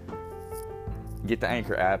 get the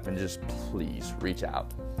Anchor app and just please reach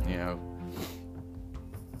out.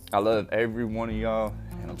 I love every one of y'all,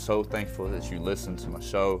 and I'm so thankful that you listen to my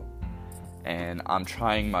show. And I'm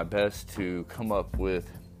trying my best to come up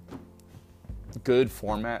with good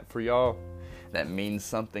format for y'all that means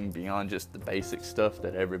something beyond just the basic stuff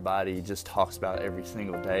that everybody just talks about every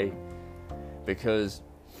single day, because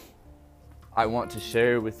I want to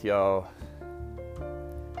share with y'all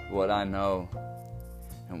what I know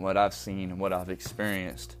and what I've seen and what I've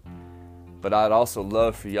experienced. But I'd also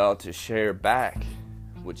love for y'all to share back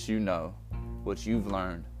what you know what you've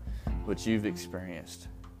learned, what you've experienced.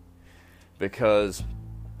 Because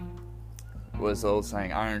what's the old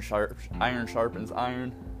saying, iron sharpens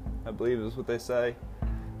iron, I believe is what they say.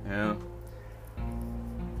 The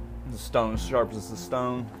stone sharpens the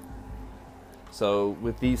stone. So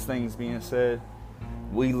with these things being said,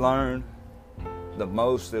 we learn the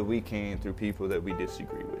most that we can through people that we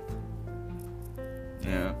disagree with.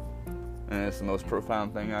 And it's the most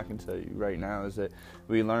profound thing I can tell you right now, is that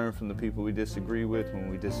we learn from the people we disagree with when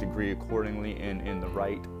we disagree accordingly and in the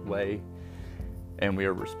right way, and we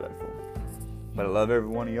are respectful. But I love every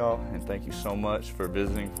one of y'all, and thank you so much for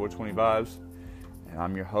visiting 420 Vibes. And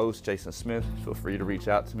I'm your host, Jason Smith. Feel free to reach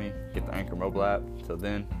out to me. Get the Anchor mobile app. Till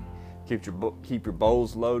then, keep your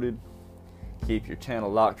bowls loaded. Keep your channel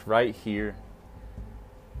locked right here.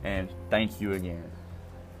 And thank you again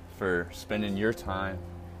for spending your time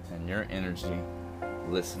and your energy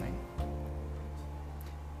listening.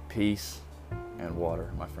 Peace and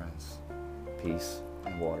water, my friends. Peace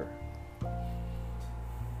and water.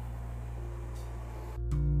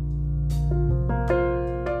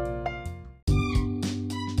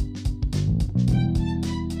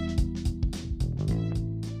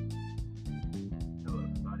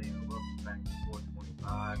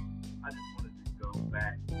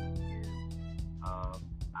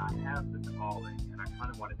 I have the calling, and I kind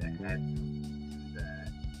of wanted to add to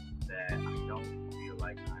that I don't feel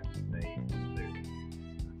like I say clearly.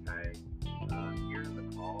 Okay, here in the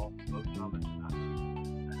call, most shamans not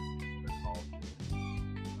the call.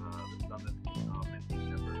 The summons can come in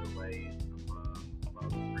several ways from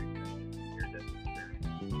everything. Near-death experience,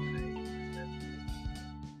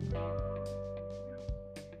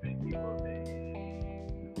 many people have been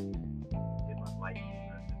in my life.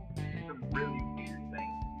 Some really weird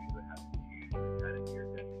things. Had a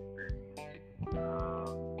near-death experience.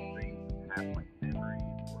 Things have like memories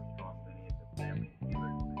or strong lineage of family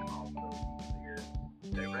healers, and also clear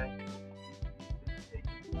direct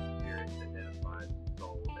taking spirits identifies the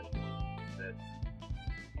soul as one that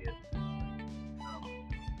is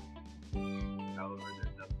however,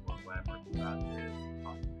 there's nothing more glamorous about this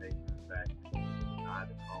occupation. In fact, deny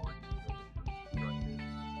the calling until it becomes destructive.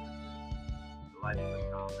 The life of a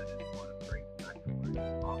shaman is one of great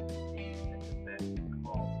sacrifice, often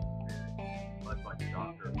much like a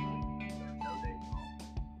doctor or policeman, there are no days off.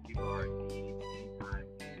 People are in need anytime,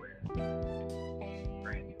 anywhere.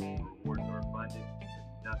 Granted, rewards are abundant, but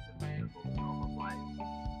nothing resembles normal life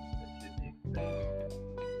that should be expected.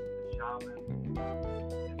 The shaman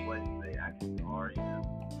and what they actually are,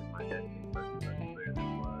 with my dad being much clear than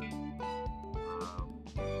it was.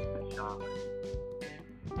 The shaman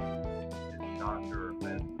is a doctor or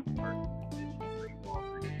medicine person, physician,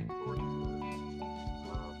 streetwalker, sorcerer.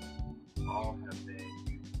 All have been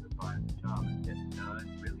used to find the shaman, yet none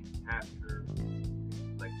really capture the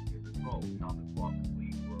complexity of the role. Shamans walk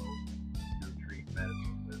between worlds to retrieve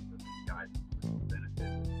medical wisdom and guidance which will benefit the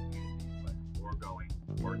community by foregoing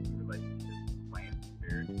working relationships with plants,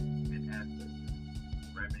 spirits, and ancestors.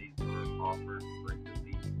 Remedies are offered to bring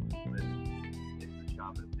relief to living. It's the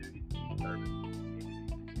shaman's duty to be service to the community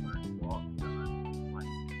and to learn to walk done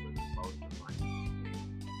like with the most of life.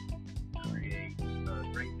 Create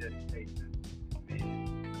great dedication.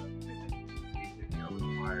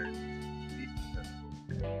 Requires to be successful.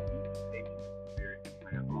 Each patient spirit and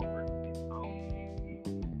plant offers its own unique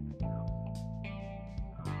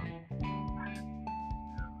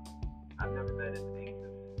I've never met an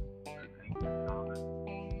ancient shaman.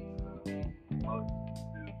 Most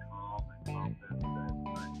do calm and confident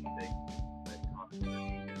that they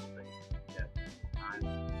constantly face death,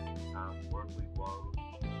 times, worldly woes,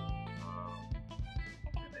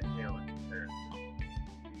 and they hail in comparison.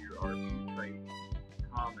 Here are two traits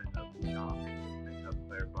common of the shaman, which may help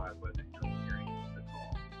clarify whether you're hearing the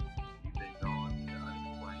call. You've been gone to the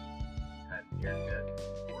unexplained, had near-death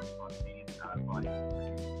or spontaneous out-of-body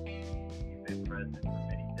experience. You've been present for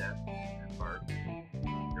many deaths and births.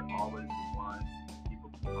 You're always the one people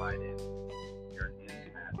confide in. You're an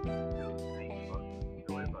empath. You feel the pain of others, the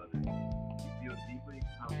joy of others. You feel deeply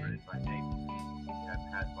comforted by nature. You have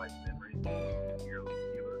past life memories,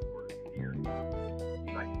 healers or fear. You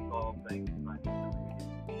like to solve things by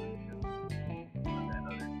solutions that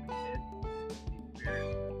others commit. These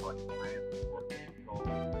spirits, like plants, work with the soul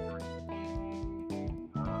and the brain.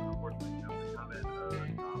 Unfortunately, becoming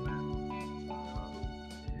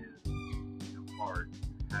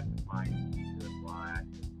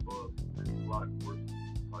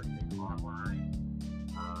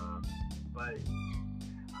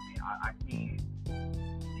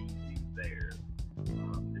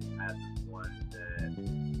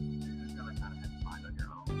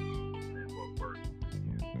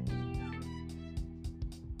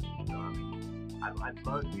I'd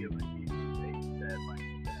love to be able to give you that, like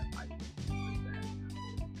that, like with that,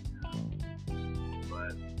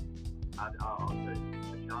 but I'll say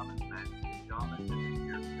the shaman's magic. The shaman is the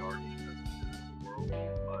pure guardian of the world.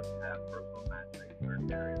 Must have personal mastery in certain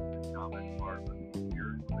areas. The shaman's heart must be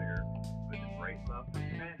pure and clear, with a great love for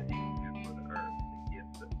humanity and for the earth. The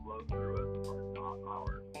gifts that flow through us are not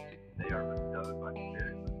ours. They are bestowed by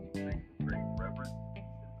spirits with great reverence,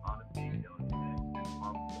 honesty, diligence, and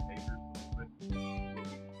harmful behaviors will be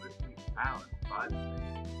swiftly balanced by the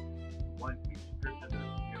same. One can be stripped of their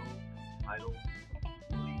skills and titles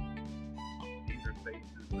completely. These are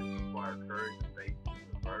faces which require courage and faith to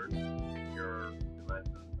subvert. Your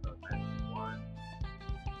lessons of Matthew 1,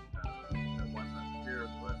 that one must fear the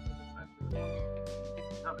lessons of Matthew 1.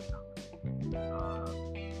 Another shaman.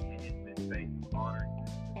 And it's been faith and honor to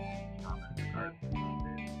the shaman and earth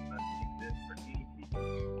must exist for any people.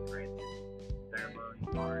 Granted,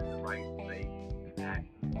 ceremonies are in the right faith and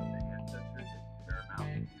actions of the ancestors is paramount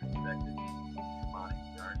to be respected in the shamanic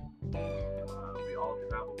journey. We all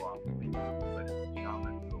travel lawfully, but it's the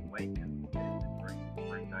shaman who awakens and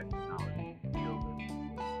bring back the knowledge and feel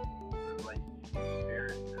the relationship with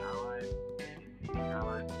spirits and allies, meeting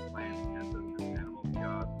allies, plants, ancestors, animals,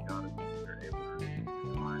 gods, goddesses. They're able to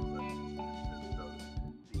divine lessons and those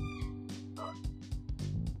seeking us.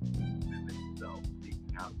 Movement itself,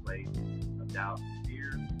 seeking out places of doubt and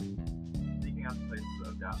fear,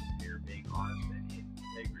 being honest and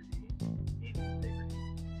integrity. The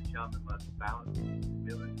shaman must balance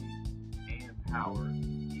humility and power to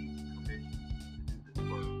seek permission to do this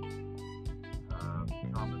work.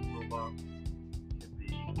 Shaman's toolbox can be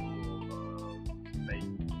full of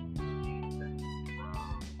faith, anything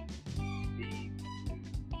from beads to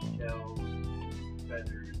shells,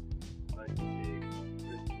 feathers, like big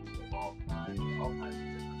crystals of all kinds of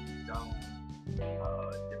different stones,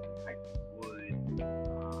 different types of wood,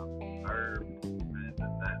 herbs, and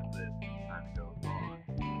that list kind of goes on.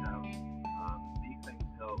 These things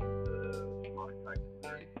help the shamanic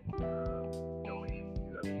practitioner go into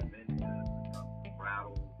other dimensions, become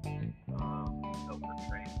rattled, help her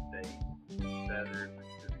transtate feathers,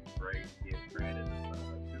 which could be great gifts granted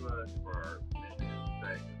to us for our mission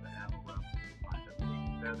aspect of the animal realm. Find up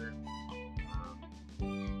these feathers,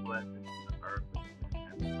 blessings from the earth, which can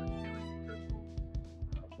have healing crystals,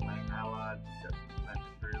 plant allies, just plant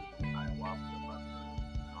materials, ayahuasca, mushrooms,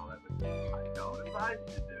 and all that. Which I don't advise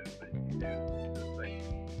you to do, but if you do, the faith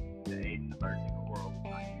to aid in the merging of worlds is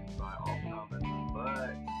not used by all shamans,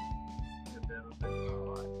 but the benefits of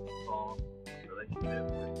life. Song, relationship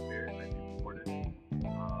with spirit may be rewarded with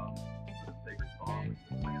a sacred song, which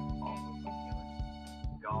is planned also for healing.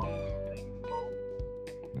 Gong, singing bowl.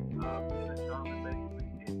 The shaman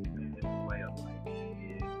basically his way of life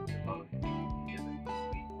is devotion. He isn't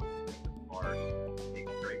sweet with the heart. It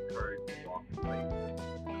takes great courage to walk in places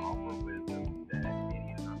and offer wisdom that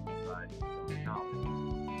any in our society don't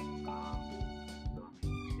acknowledge.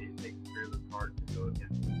 It takes a fearless heart to go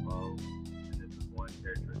against the flow, and this is one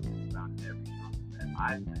characteristic found in every shaman that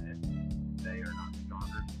I've met. They are not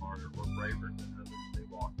stronger, smarter, or braver than others. They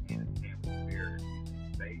walk hand in hand with spirit,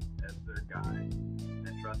 using faith as their guide,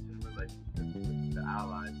 and trust in relationships with the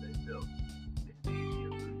allies they built. They see the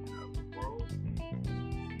illusion of the world and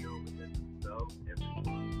feel within themselves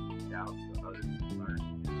everyone doubts the others can learn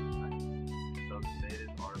to insight. So committed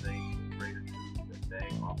are they to the greater truth that they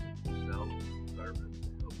offer themselves in service to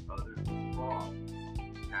help others cross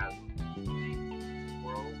chasms deep in the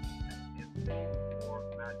world and infinitely more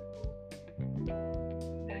magical,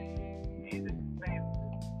 connected, and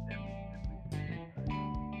expansive than we simply can.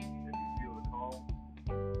 If you feel the call,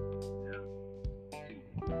 keep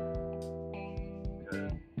it.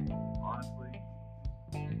 Because honestly,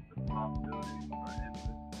 the possibilities are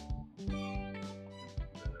endless.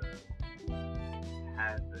 The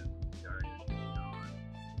has-been journey is beyond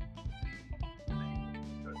the main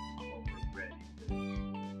because what we're ready to.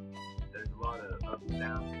 There's a lot of ups and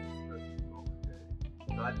downs in because what we're ready.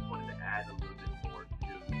 So I just wanted to add a little bit more to this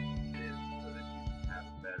so that you can have a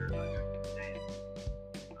better understanding.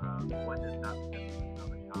 One does not simply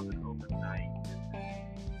become a shaman overnight. This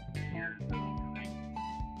is years of training.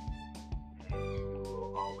 And you will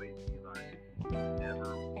always be learning. You never,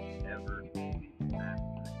 ever fully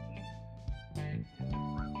master anything in this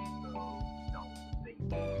realm. So don't think you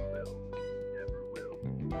will. You never will.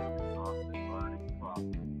 It's a constant learning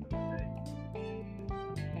process.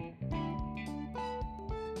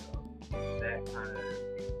 That kind of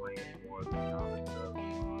explains more of the shaman stuff.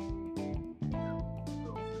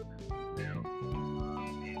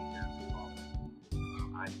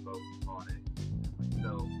 I spoke upon it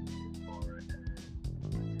myself as far as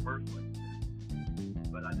personally.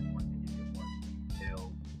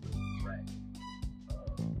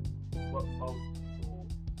 most people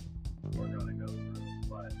are going to go through,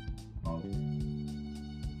 but most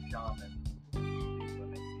shamans, when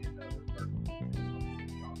they see another person,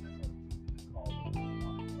 shaman or call them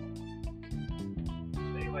shaman.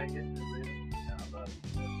 Anyway, get to this, and I love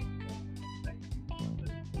you. Thank you for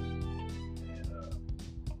listening. And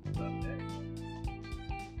up next,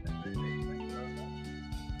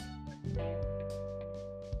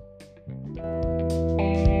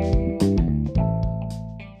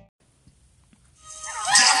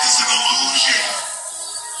 Death is an illusion.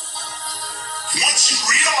 Once you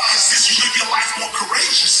realize this, you live your life more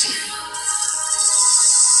courageously.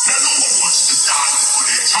 Now, no one wants to die before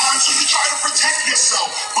their time, so you try to protect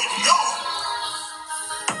yourself. But know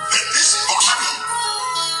that this body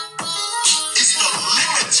is the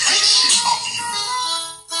limitation of you.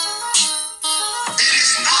 It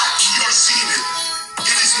is not your zenith.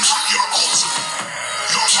 It is not your ultimate.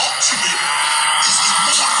 Your ultimate is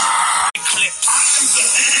immortal. I am the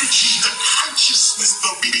energy, the consciousness,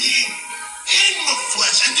 the being in the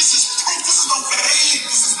flesh. And this is proof. This is no fake.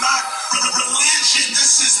 This is not religion.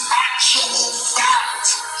 This is actual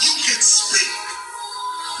fact. You can speak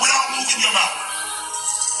without moving your mouth.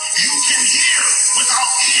 You can hear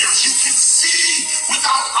without ears. You can see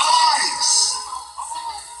without eyes.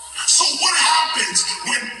 So what happens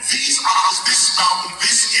when these eyes, this mouth, and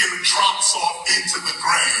this ear drops off into the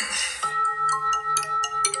grave?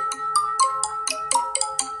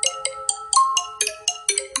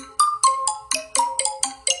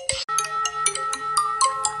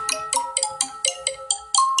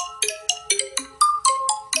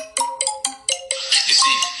 You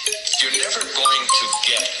see, you're never going to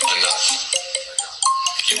get enough.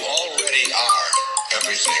 You already are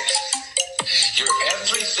everything. You're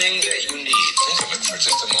everything that you need. Think of it for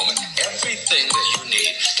just a moment. Everything that you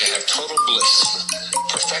need to have total bliss,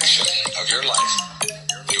 perfection of your life,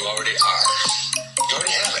 you already are. You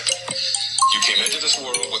already have it. You came into this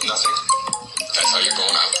world with nothing. That's how you're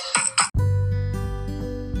going out.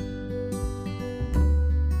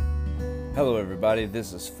 Hello everybody,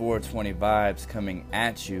 this is 420 Vibes coming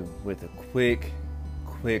at you with a quick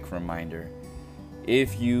reminder.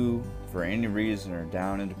 If you, for any reason, are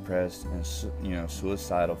down and depressed and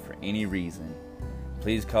suicidal for any reason,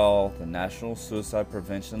 please call the National Suicide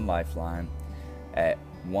Prevention Lifeline at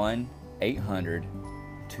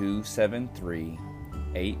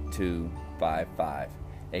 1-800-273-8255.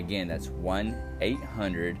 Again, that's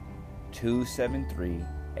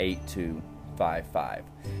 1-800-273-8255.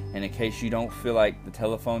 And in case you don't feel like the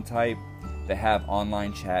telephone type, they have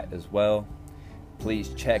online chat as well.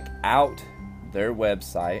 Please check out their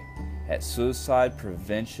website at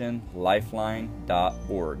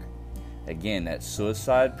suicidepreventionlifeline.org. Again, that's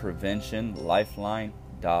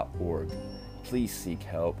suicidepreventionlifeline.org. Please seek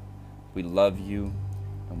help. We love you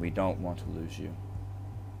and we don't want to lose you.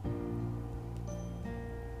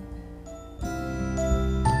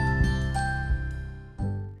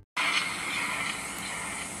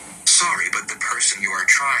 Sorry, but the person you are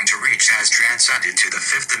trying to reach has transcended to the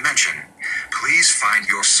fifth dimension. Please find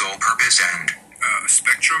your soul purpose and,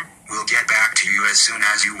 spectrum. We'll get back to you as soon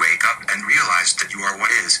as you wake up and realize that you are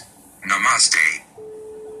what is. Namaste.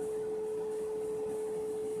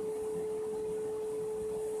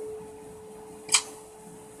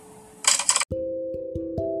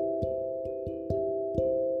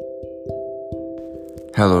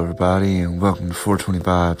 Hello everybody and welcome to 420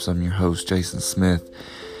 Vibes. I'm your host Jason Smith,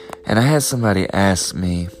 and I had somebody ask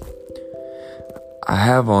me, I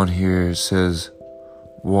have on here, it says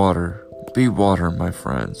water, be water my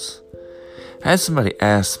friends. I had somebody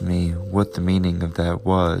ask me what the meaning of that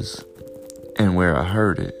was and where I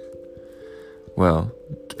heard it. Well,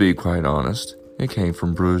 to be quite honest, it came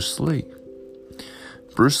from Bruce Lee.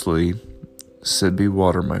 Bruce Lee said, be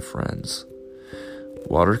water my friends.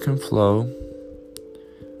 Water can flow,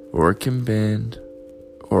 or it can bend,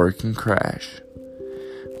 or it can crash.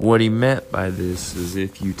 What he meant by this is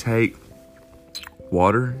if you take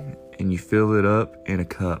water and you fill it up in a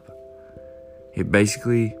cup, it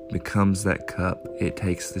basically becomes that cup. It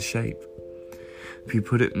takes the shape. If you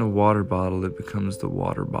put it in a water bottle, it becomes the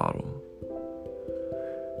water bottle.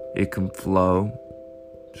 It can flow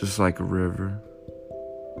just like a river,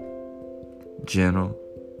 gentle,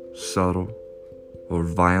 subtle, or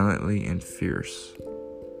violently and fierce.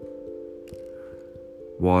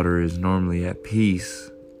 Water is normally at peace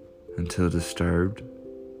until disturbed.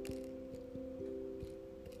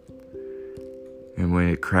 And when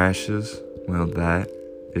it crashes, well, that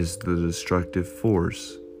is the destructive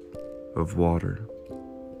force of water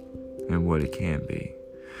and what it can be.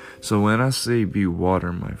 So when I say be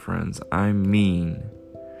water, my friends, I mean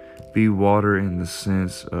be water in the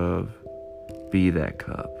sense of Be that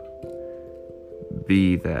cup.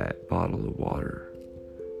 Be that bottle of water.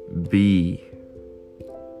 Be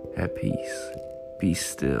at peace. Be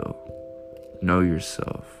still. Know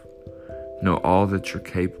yourself. Know all that you're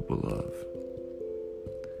capable of.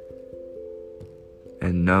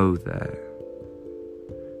 And know that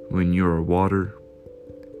when you're water,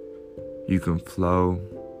 you can flow,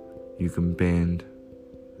 you can bend,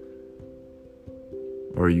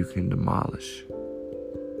 or you can demolish.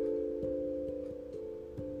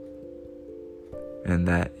 And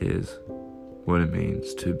that is what it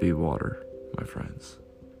means to be water, my friends.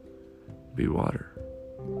 Be water.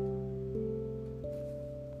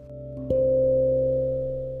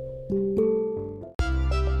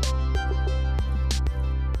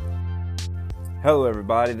 Hello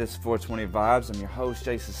everybody, this is 420 Vibes. I'm your host,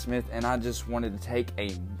 Jason Smith, and I just wanted to take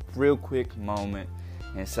a real quick moment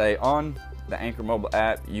and say on the Anchor mobile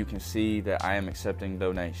app, you can see that I am accepting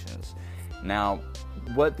donations. Now,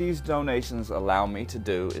 what these donations allow me to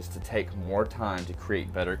do is to take more time to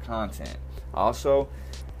create better content. Also,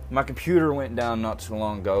 my computer went down not too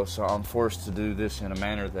long ago, so I'm forced to do this in a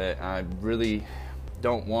manner that I really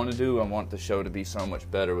don't want to do. I want the show to be so much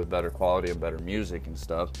better with better quality and better music and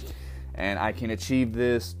stuff. And I can achieve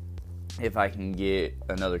this if I can get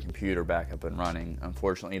another computer back up and running.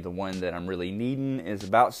 Unfortunately, the one that I'm really needing is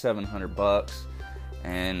about $700,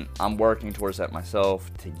 and I'm working towards that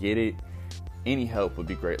myself to get it. Any help would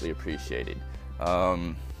be greatly appreciated.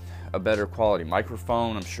 A better quality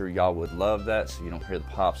microphone, I'm sure y'all would love that, so you don't hear the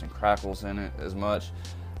pops and crackles in it as much.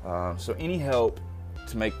 So any help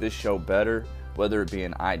to make this show better, whether it be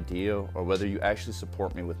an idea or whether you actually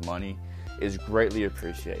support me with money, is greatly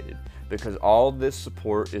appreciated, because all this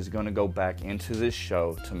support is going to go back into this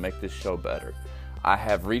show to make this show better. I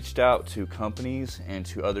have reached out to companies and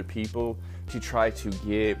to other people to try to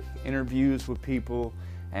get interviews with people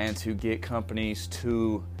and to get companies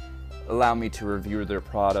to allow me to review their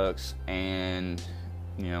products and,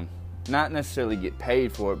 not necessarily get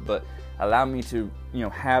paid for it, but allow me to,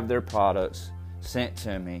 have their products sent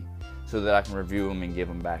to me so that I can review them and give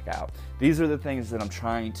them back out. These are the things that I'm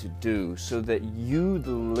trying to do so that you,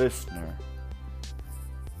 the listener,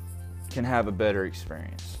 can have a better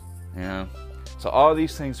experience. So all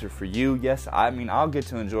these things are for you. Yes, I'll get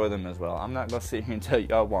to enjoy them as well. I'm not going to sit here and tell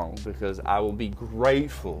you I won't, because I will be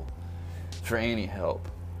grateful for any help.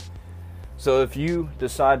 So if you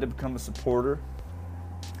decide to become a supporter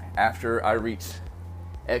after I reach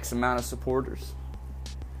X amount of supporters,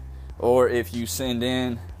 or if you send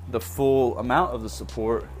in the full amount of the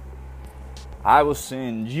support, I will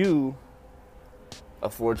send you a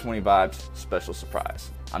 420 Vibes special surprise.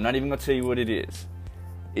 I'm not even going to tell you what it is.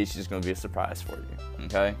 It's just going to be a surprise for you,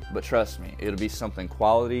 okay? But trust me, it'll be something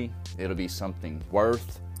quality. It'll be something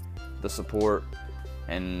worth the support.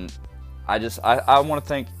 And I want to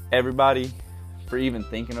thank everybody for even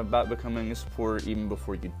thinking about becoming a supporter even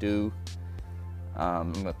before you do.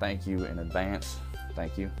 I'm going to thank you in advance.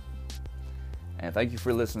 Thank you. And thank you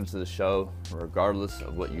for listening to the show, regardless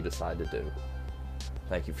of what you decide to do.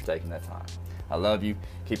 Thank you for taking that time. I love you.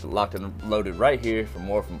 Keep it locked and loaded right here for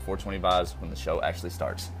more from 420 Vibes when the show actually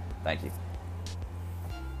starts. Thank you.